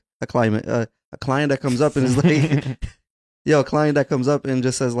that comes up and is like, yo, a client that comes up and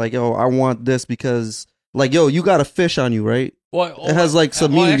just says like, yo, I want this because like, yo, you got a fish on you, right? Well, it has like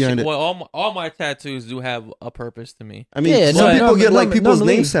some meaning behind it. Well, all my tattoos do have a purpose to me. I mean, some people get like people's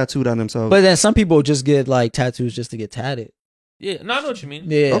names tattooed on themselves, but then some people just get like tattoos just to get tatted. Yeah, no, I know what you mean.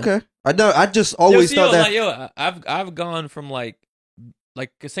 Yeah, okay. I just always thought that. Like, I've gone from like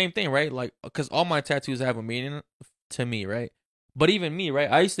the same thing, right? Like, because all my tattoos have a meaning to me, right? But even me, right?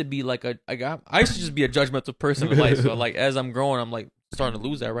 I used to be like I used to just be a judgmental person in life. So like, as I'm growing, I'm like starting to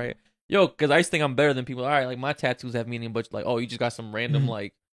lose that, right? Yo, because I used to think I'm better than people. All right, like my tattoos have meaning, but like, oh, you just got some random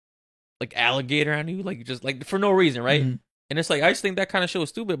like alligator on you, like just like for no reason, right? And it's like I just think that kind of show is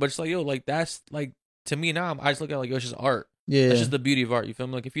stupid, but it's like, yo, like that's like to me now, I just look at it like, yo, it's just art. Yeah, that's just the beauty of art. You feel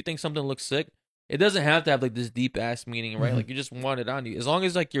me? Like if you think something looks sick, it doesn't have to have like this deep ass meaning, right? Like you just want it on you. As long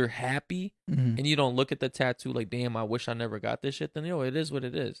as like you're happy and you don't look at the tattoo like, damn, I wish I never got this shit. Then yo, it is what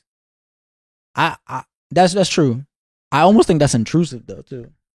it is. That's true. I almost think that's intrusive though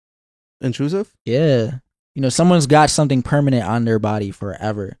too. Intrusive? Yeah. You know, someone's got something permanent on their body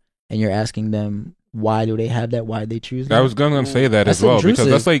forever, and you're asking them why do they have that? Why they choose that? I was going to say that as well intrusive.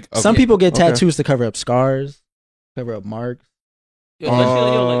 Because that's like some people get tattoos to cover up scars, cover up marks. And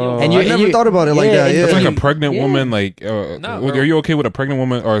I never thought about it like that. Yeah, it's like a pregnant woman. Like, are you okay with a pregnant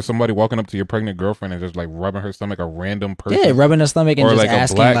woman or somebody walking up to your pregnant girlfriend and just like rubbing her stomach? A random person, yeah, rubbing her stomach and or just like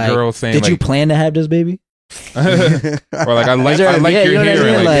asking, a black like, girl saying, "Did like, you plan to have this baby?" Or like, I like your hair,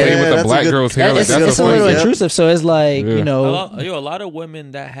 and like play with the black girl's hair. Like it's a little intrusive. So it's like you know, a lot of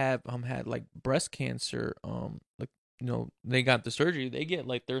women that have had like breast cancer, like. You know, they got the surgery. They get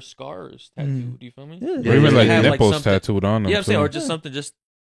like their scars tattooed. Do you feel me? Yeah. Or even like nipples tattooed on them. Yeah, I'm saying, or just something, just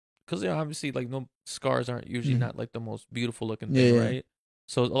because obviously, like no scars aren't usually not like the most beautiful looking thing, right?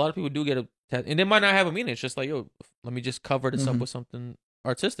 So a lot of people do get a tattoo, and they might not have a meaning. It's just like, yo, let me just cover this up with something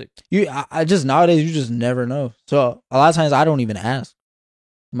artistic. I just nowadays you just never know. So a lot of times I don't even ask.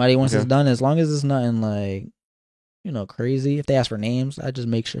 Somebody once it's done, as long as it's nothing like, you know, crazy. If they ask for names, I just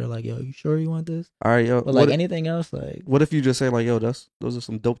make sure like, yo, you sure you want this? All right, yo. But like anything else, like, what if you just say like, yo, those are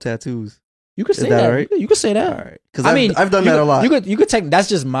some dope tattoos? You could say that, right? You could say that. All right, because I've done that a lot. You could take. That's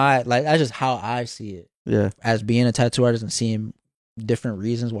just that's just how I see it. Yeah. As being a tattoo artist and seeing different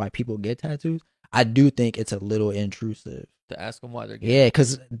reasons why people get tattoos, I do think it's a little intrusive to ask them why they're getting. Yeah,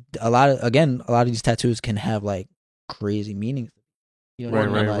 because a lot of these tattoos can have like crazy meanings. You know,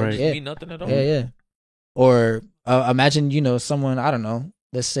 right. Yeah. Mean nothing at all. Yeah. Or imagine, you know, someone, I don't know,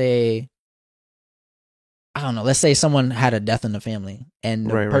 let's say someone had a death in the family and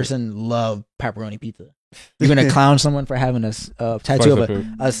the person loved pepperoni pizza. You're going to clown someone for having a tattoo of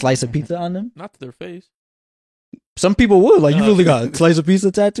a slice of pizza on them? Not to their face. Some people would. Like, you really got a slice of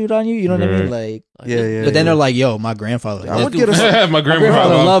pizza tattooed on you? You know what I mean? Like, yeah. But then they're like, yo, my grandfather. I would get a my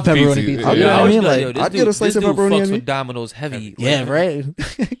grandfather loved pepperoni pizza. You know what I mean? Like, I'd get a slice of pepperoni on me. With Domino's heavy. Yeah, right.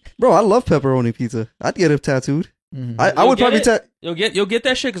 Bro, I love pepperoni pizza. I'd get it tattooed. I would probably You'll get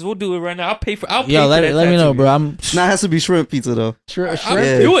that shit because we'll do it right now. I'll pay for. Let me know, bro. Now it has to be shrimp pizza though. Shrimp.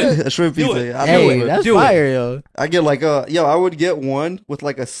 Do it. A shrimp pizza. Hey, that's fire, yo. I get like I would get one with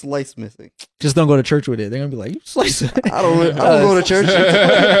like a slice missing. Just don't go to church with it. They're gonna be like, you slice it. I don't go to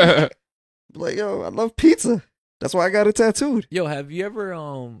church. Like, yo, I love pizza. That's why I got it tattooed. Yo, have you ever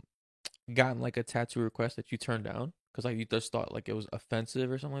gotten like a tattoo request that you turned down because like you just thought like it was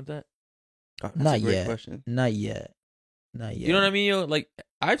offensive or something like that? That's Not a great yet. question. Not yet. Not yet. You know what I mean, yo? Like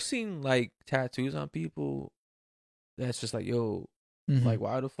I've seen like tattoos on people that's just like, yo, Mhm. like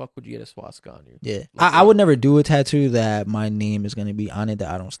why the fuck would you get a swastika on you? Yeah, Like, I would never do a tattoo that my name is gonna be on it that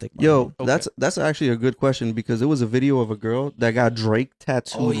I don't stick. My Yo, name. Okay. that's actually a good question because there was a video of a girl that got Drake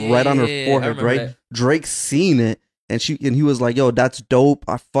tattooed Oh, yeah, right on her yeah, I forehead, remember right? that. Drake seen it and he was like, "Yo, that's dope.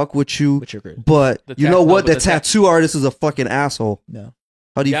 I fuck with you." Which you're great. But The you tat- know no, what? but The the tat- tattoo artist is a fucking asshole. No.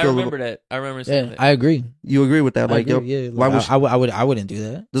 How do you Yeah, I feel? remember that. I remember saying Yeah, that. I agree. You agree with that? I Like, agree, yo, yeah, why like, would I wouldn't do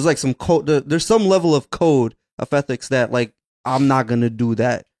that. there's like some code? There's some level of code of ethics that like I'm not gonna do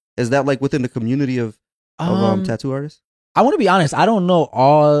that. Is that like within the community of tattoo artists? I want to be honest. I don't know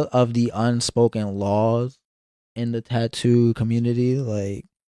all of the unspoken laws in the tattoo community, like,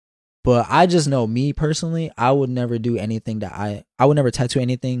 but I just know me personally. I would never do anything that I would never tattoo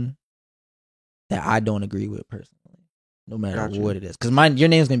anything that I don't agree with personally, no matter Gotcha. what it is. Because your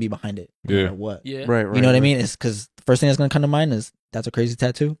name's gonna be behind it, no Yeah. matter what. Yeah. Right, right. You know what I right. mean? It's because the first thing that's gonna come to mind is that's a crazy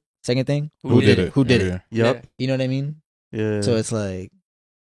tattoo. Second thing, Who did it? Who did Yeah. it? Yep. You know what I mean? Yeah. So it's like,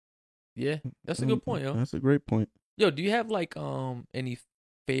 Yeah. That's a good point, yo. That's a great point. Yo, do you have like any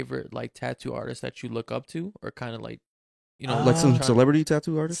favorite like tattoo artists that you look up to or kind of like, you know, Like some trying- celebrity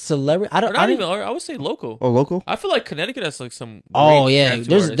tattoo artists? celebrity. I or don't. not I even, don't. or I would say local. Oh, local? I feel like Connecticut has like some. Oh great yeah, tattoo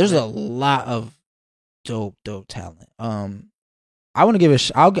there's artists, a man. lot of dope talent. I want to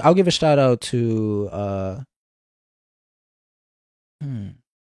give I'll give a shout out to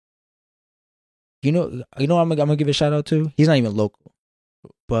you know I'm gonna give a shout out to. He's not even local,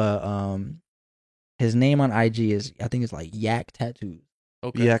 but his name on IG is, I think it's like Yak Tattoos.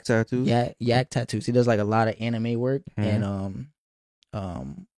 Okay. Yak tattoos? Yak Tattoos. He does like a lot of anime work and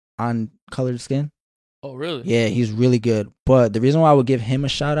on colored skin. Oh really? Yeah, he's really good. But the reason why I would give him a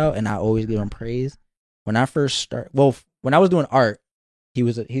shout out and I always give him praise, when I first when I was doing art,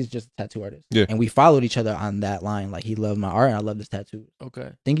 he's just a tattoo artist. Yeah. And we followed each other on that line. Like, he loved my art and I loved his tattoos. Okay.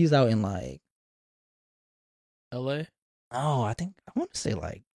 I think he's out in like, L.A. I want to say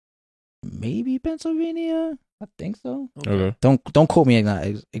like maybe Pennsylvania. I think so. Okay. Don't quote me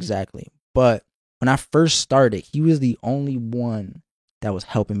exactly. But when I first started, he was the only one that was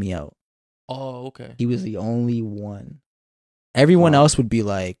helping me out. Oh okay. He was the only one. Everyone Wow. else would be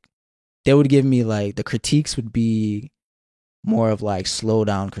like, they would give me like, the critiques would be more of like slow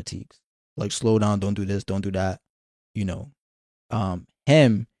down critiques. Like, slow down, don't do this, don't do that. You know.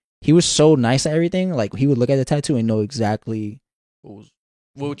 He was so nice at everything. Like, he would look at the tattoo and know exactly, What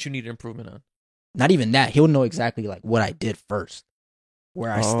would you need improvement on? not even that. He would know exactly like what I did first. Where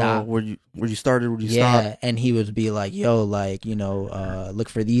I stopped. Where you started, where you Yeah, stopped. and he would be like, yo, like, you know, look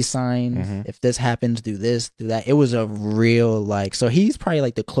for these signs. Mhm. If this happens, do this, do that. It was a real, like, so he's probably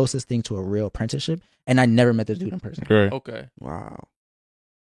like the closest thing to a real apprenticeship. And I never met this dude in person. Right. Okay. Wow.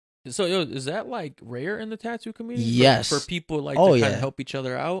 So yo, is that like rare in the tattoo community? Yes. For people like Oh, to kind yeah. of help each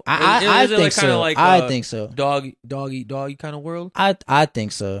other out. I Is it think like kind of so. like I think so. doggy kind of world? I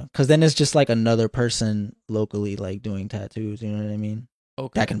think so. Because then it's just like another person locally, like, doing tattoos. You know what I mean?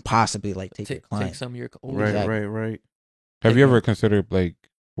 Okay. That can possibly like take your take client. some of your. Oh, Right, Exactly. right. Have you ever considered like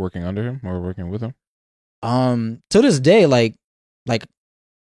working under him or working with him? To this day, like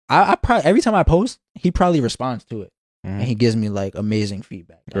I probably, every time I post, he probably responds to it. And he gives me like amazing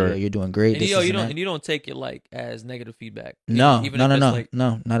feedback. Like, Right. yo, you're doing great. And This, yo, this, you and don't that. and you don't take it like as negative feedback. No, Even no, if no, it's no, like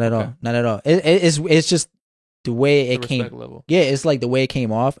no, not at Okay. all, not at all. It's just the way the it came. respect level. Yeah, it's like the way it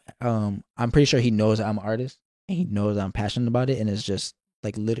came off. I'm pretty sure he knows I'm an artist and he knows I'm passionate about it, and it's just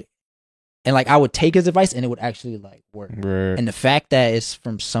like literally, and like I would take his advice and it would actually like work. Right. And the fact that it's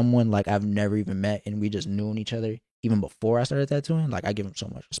from someone like I've never even met and we just knew each other even before I started tattooing, like, I give him so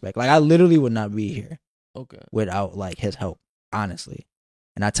much respect. Like, I literally would not be here Okay. without like his help, honestly.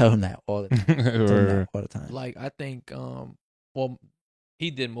 And I tell him that all the time. I tell him that all the time. Like I think well he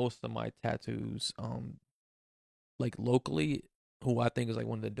did most of my tattoos like locally, who I think is like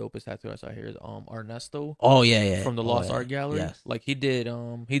one of the dopest tattoo artists out here is Ernesto Oh yeah. from the Oh, Lost yeah. Art Gallery. Yes. Like he did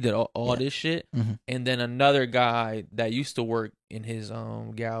all Yeah. this shit. Mhm. And then another guy that used to work in his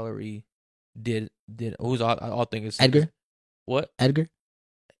gallery did who's I'll think is Edgar? What? Edgar?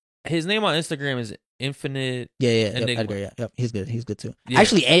 His name on Instagram is Infinite. Yeah. Yep, Enigma. Edgar. Yeah. Yep. He's good. He's good too. Yeah.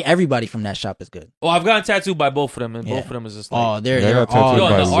 Actually, everybody from that shop is good. Oh, I've gotten tattooed by both of them, and Yeah. both of them is just like Oh, they're Yeah, I got all. tattooed yo,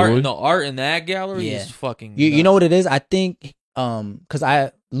 by the Louis. art in that gallery Yeah. is fucking. You know what it is? I think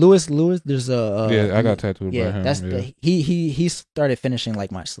because Lewis, there's a yeah, I got tattooed yeah, by him. that's yeah. he started finishing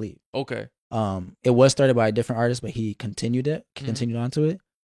like my sleeve. Okay. It was started by a different artist, but he continued onto it.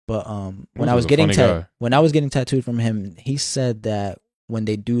 But when I was a getting funny guy. when I was getting tattooed from him, he said that when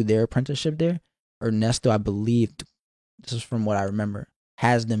they do their apprenticeship there, Ernesto, I believe, this is from what I remember,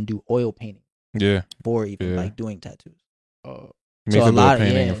 has them do oil painting Yeah. before even Yeah. like doing tattoos. Makes So a a lot,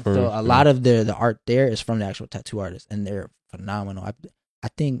 painting yeah. at first, So a lot of the art there is from the actual tattoo artist, and they're phenomenal. I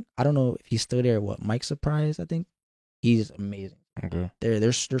think I don't know if he's still there. What, Mike Surprise? I think he's amazing. Okay.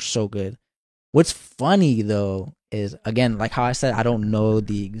 They're so good. What's funny though is, again, like how I said, I don't know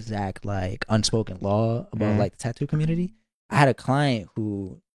the exact like unspoken law about like the tattoo community. I had a client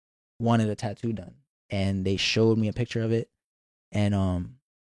who wanted a tattoo done, and they showed me a picture of it, and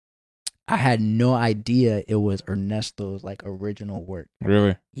I had no idea it was Ernesto's like original work.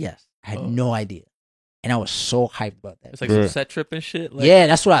 Really? Yes, I had no idea, and I was so hyped about that. It's like some set trip and shit. Like, Yeah,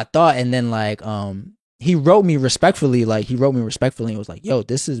 that's what I thought. And then like he wrote me respectfully, and was like, yo,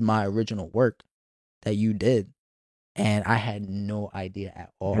 this is my original work that you did. And I had no idea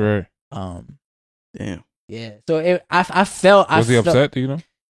at all. Right. Damn. Yeah. So I felt Was he upset? Do you know?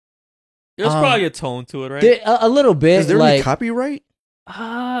 there's probably a tone to it, right? a little bit. Is there like, any copyright?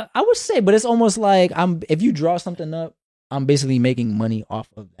 I would say, but it's almost like if you draw something up, I'm basically making money off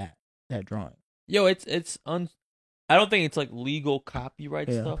of that drawing. Yo, I don't think it's like legal copyright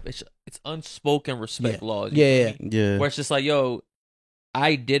Yeah. stuff. It's unspoken respect laws. Yeah, you yeah. know what I mean? Yeah. Where it's just like, yo,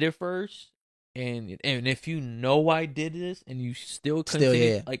 I did it first, and if you know I did this and you still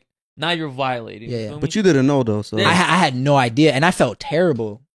continue, yeah. like now you're violating. Yeah, you yeah. feel But me? you didn't know though, so Yeah. I had no idea, and I felt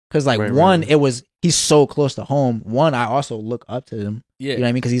terrible because like Right, one, right. he's so close to home. One, I also look up to him. yeah. You know what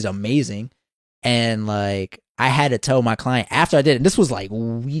I mean? Because he's amazing. And like I had to tell my client after I did it. This was like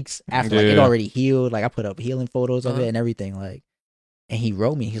weeks after like it Yeah. already healed. Like I put up healing photos of Uh-huh. it and everything. Like, and he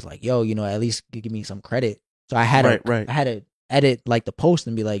wrote me. He's like, "Yo, at least give me some credit." So I had Right. I had to edit like the post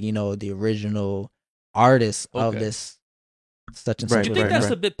and be like, the original artist of Okay. this such and Right, such. Do you think right, that's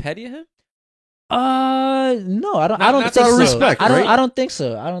right. a bit petty of him? No, I don't. Not- I don't not think out of so. respect, I don't. right? I don't think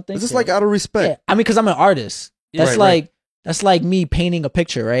so. I don't think It's just so. like out of Yeah, respect. I mean, because I'm an artist. Yeah. That's Right, right. like that's like me painting a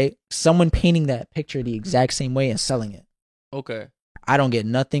picture, right? Someone painting that picture the exact same way and selling it. Okay. I don't get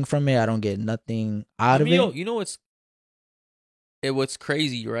nothing from it. I don't get nothing out I mean, of it. you know what's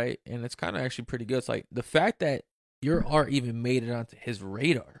crazy, right? And it's kind of actually pretty good. It's like the fact that your art even made it onto his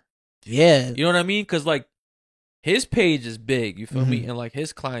radar. Yeah, You know what I mean? Because like his page is big. You feel me? Mhm. And like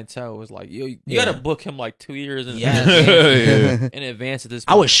his clientele was like, yo, you Yeah. gotta book him like 2 years in Yeah. advance. Yeah. In advance at this.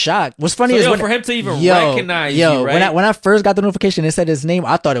 I was shocked. What's funny So, is yo, when, for him to even yo, recognize yo, you, right? when I first got the notification, it said his name.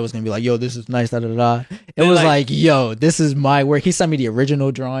 I thought it was gonna be like, yo, this is nice, da da da. It They're was like- like, yo, this is my work. He sent me the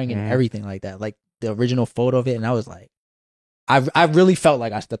original drawing and Mhm. everything like that, like the original photo of it, and I was like, I really felt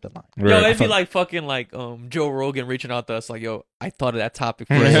like I stepped in line. Yo, Right. it'd be like fucking like Joe Rogan reaching out to us like, yo, I thought of that topic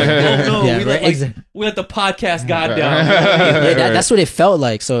first. Like, oh no, Yeah, we, right, we let the podcast god down. Yeah, that's what it felt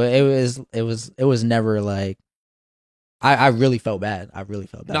like. So it was never like I really felt bad. I really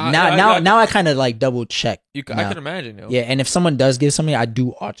felt bad. Nah, Now I kind of like double check. I now. can imagine, yo. Yeah, and if someone does give something, I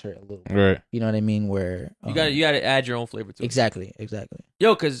do alter it a little. Right. You know what I mean? Where You got to add your own flavor to it. exactly.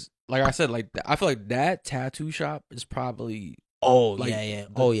 Yo, because like I said, like I feel like that tattoo shop is probably. Oh Like, yeah. the-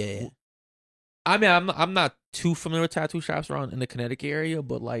 Oh yeah. I mean, I'm not too familiar with tattoo shops around in the Connecticut area,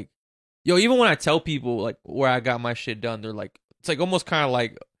 but like, yo, even when I tell people like where I got my shit done, they're like, it's like almost kind of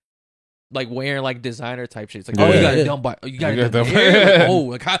like wearing like designer type shit. It's like, Yeah. oh, you got Yeah. it done by, you got You it got done done there? by- Like, oh,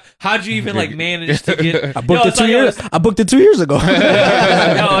 like how'd you even like manage to get? I booked it it's 2 like, years. I booked it 2 years ago.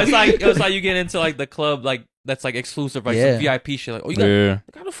 No, it's like you get into like the club like that's like exclusive, like Yeah. some VIP shit. Like, oh, you got Yeah.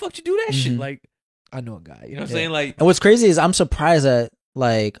 like, how the fuck you do that shit? Mhm. Like, I know a guy. You know what I'm Yeah. saying? Like, And what's crazy is I'm surprised that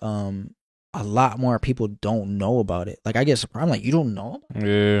like a lot more people don't know about it. Like I get surprised. I'm like, you don't know about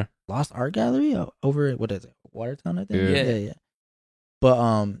Yeah. Lost Art Gallery over at, what is it, Watertown? I think. Yeah. Yeah.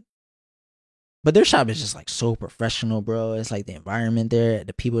 But their shop is just like so professional, bro. It's like the environment there,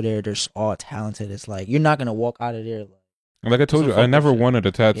 the people there, they're just all talented. It's like you're not gonna walk out of there Like I told Some you, I fucking never shit. wanted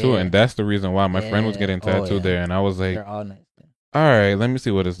a tattoo, Yeah. and that's the reason why my friend was Yeah. getting Oh, tattooed yeah. there, and I was like, they're all nice. all right, let me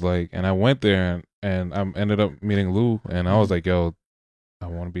see what it's like. And I went there, and I ended up meeting Lou, and I was like, yo, I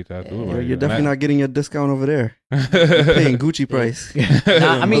want to be tattooed. Yeah, by You're you. definitely not getting a discount over there. not You're paying Gucci price.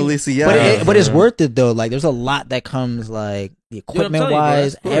 Nah, I mean, Balenciaga. but it's worth it though. Like there's a lot that comes like the equipment telling you, bro,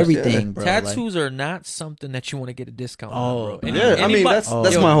 wise, of course, everything, yeah. bro. Like, tattoos are not something that you want to get a discount Oh, on, bro. Yeah, I mean anybody- that's Oh.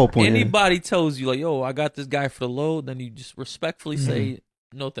 that's Yo, my whole point. Anybody tells you like, yo, I got this guy for the low, then you just respectfully say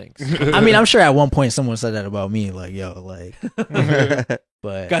no thanks. I mean, I'm sure at one point someone said that about me. Like, yo, like, Yeah.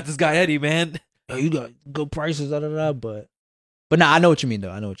 but got this guy Eddie, man. yo, you got good prices, da da da. But nah, I know what you mean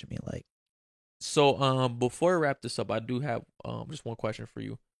though. I know what you mean. Like, So before I wrap this up, I do have just one question for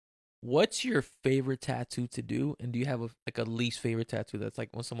you. What's your favorite tattoo to do, and do you have a least favorite tattoo that's like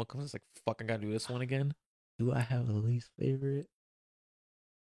when someone comes, it's like fucking gotta do this one again? do I have a least favorite?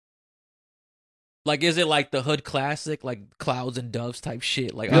 Like, is it like the hood classic, like clouds and doves type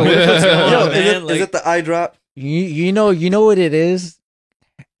shit? Like, Yo, oh, what's going on, Yo, man? is it the eye drop? You know what it is.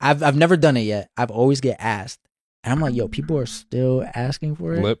 I've never done it yet. I've always get asked, and I'm like, yo, people are still asking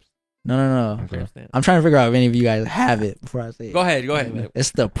for it. Lips. No. Okay. I'm trying to figure out if any of you guys have it before I say it. Go ahead, man.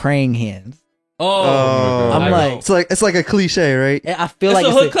 It's the praying hands. Oh, I'm like- it's like a cliche, right? I feel it's like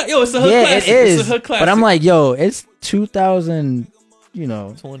a hood classic. Yo, it's a hood yeah, classic. it is. It's a hood classic. But I'm like, yo, it's 2000. You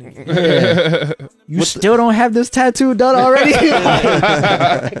know, 20. Yeah. You still don't have this tattoo done already?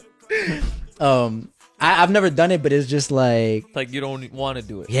 I've never done it, but it's just like Like, you don't want to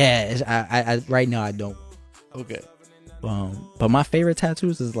do it. yeah. It's, I right now I don't. Okay. But my favorite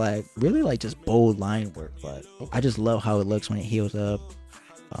tattoos is like really like just bold line work. Like I just love how it looks when it heals up.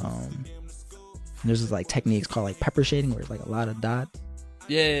 There's this like techniques called like pepper shading where it's like a lot of dots.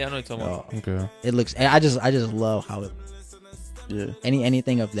 Yeah, I know what you're talking about. Okay. It looks. I just love how it. Yeah.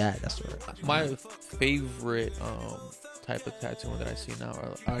 Anything of that. That's what. My favorite type of tattooing that I see now,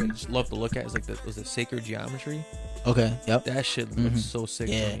 I just love to look at, is like the sacred geometry. Okay. Yep. That shit looks so sick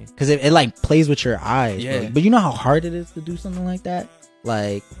to Yeah, me. because it like plays with your eyes. Yeah. But you know how hard it is to do something like that,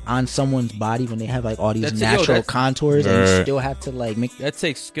 like on someone's body when they have like all these That's- natural that's- contours, and you Right. still have to like make. That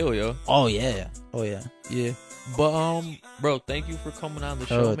takes skill, yo. Oh yeah. Yeah. But bro, thank you for coming on the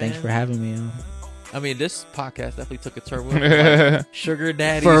show, man. Thanks for having me. I mean, this podcast definitely took a turn. Like, sugar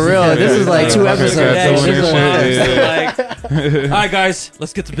daddy. For real, this is like 2 episodes. Sugar daddy, Doing sugar this moms, shit, like, all right, guys,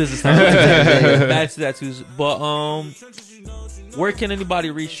 let's get to business now. That's tattoos. But where can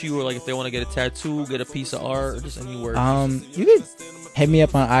anybody reach you, or like if they want to get a tattoo, get a piece of art, or just any work? You could hit me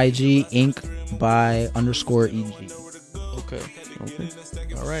up on IG ink_by_EG. Okay.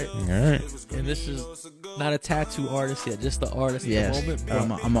 All right. All right. And this is not a tattoo artist yet, just the artist Yes, at the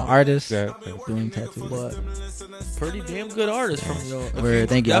moment. I'm an artist Yeah. doing tattoos. But pretty damn good artist from yo. Word,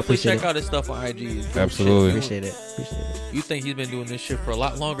 thank you. I Definitely appreciate check it. out his stuff on IG. It's dope Absolutely. shit. Appreciate it. You think he's been doing this shit for a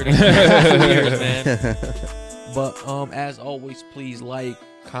lot longer than 2 years, man. But as always, please like,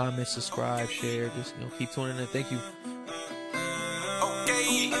 comment, subscribe, share. Just keep tuning in. Thank you.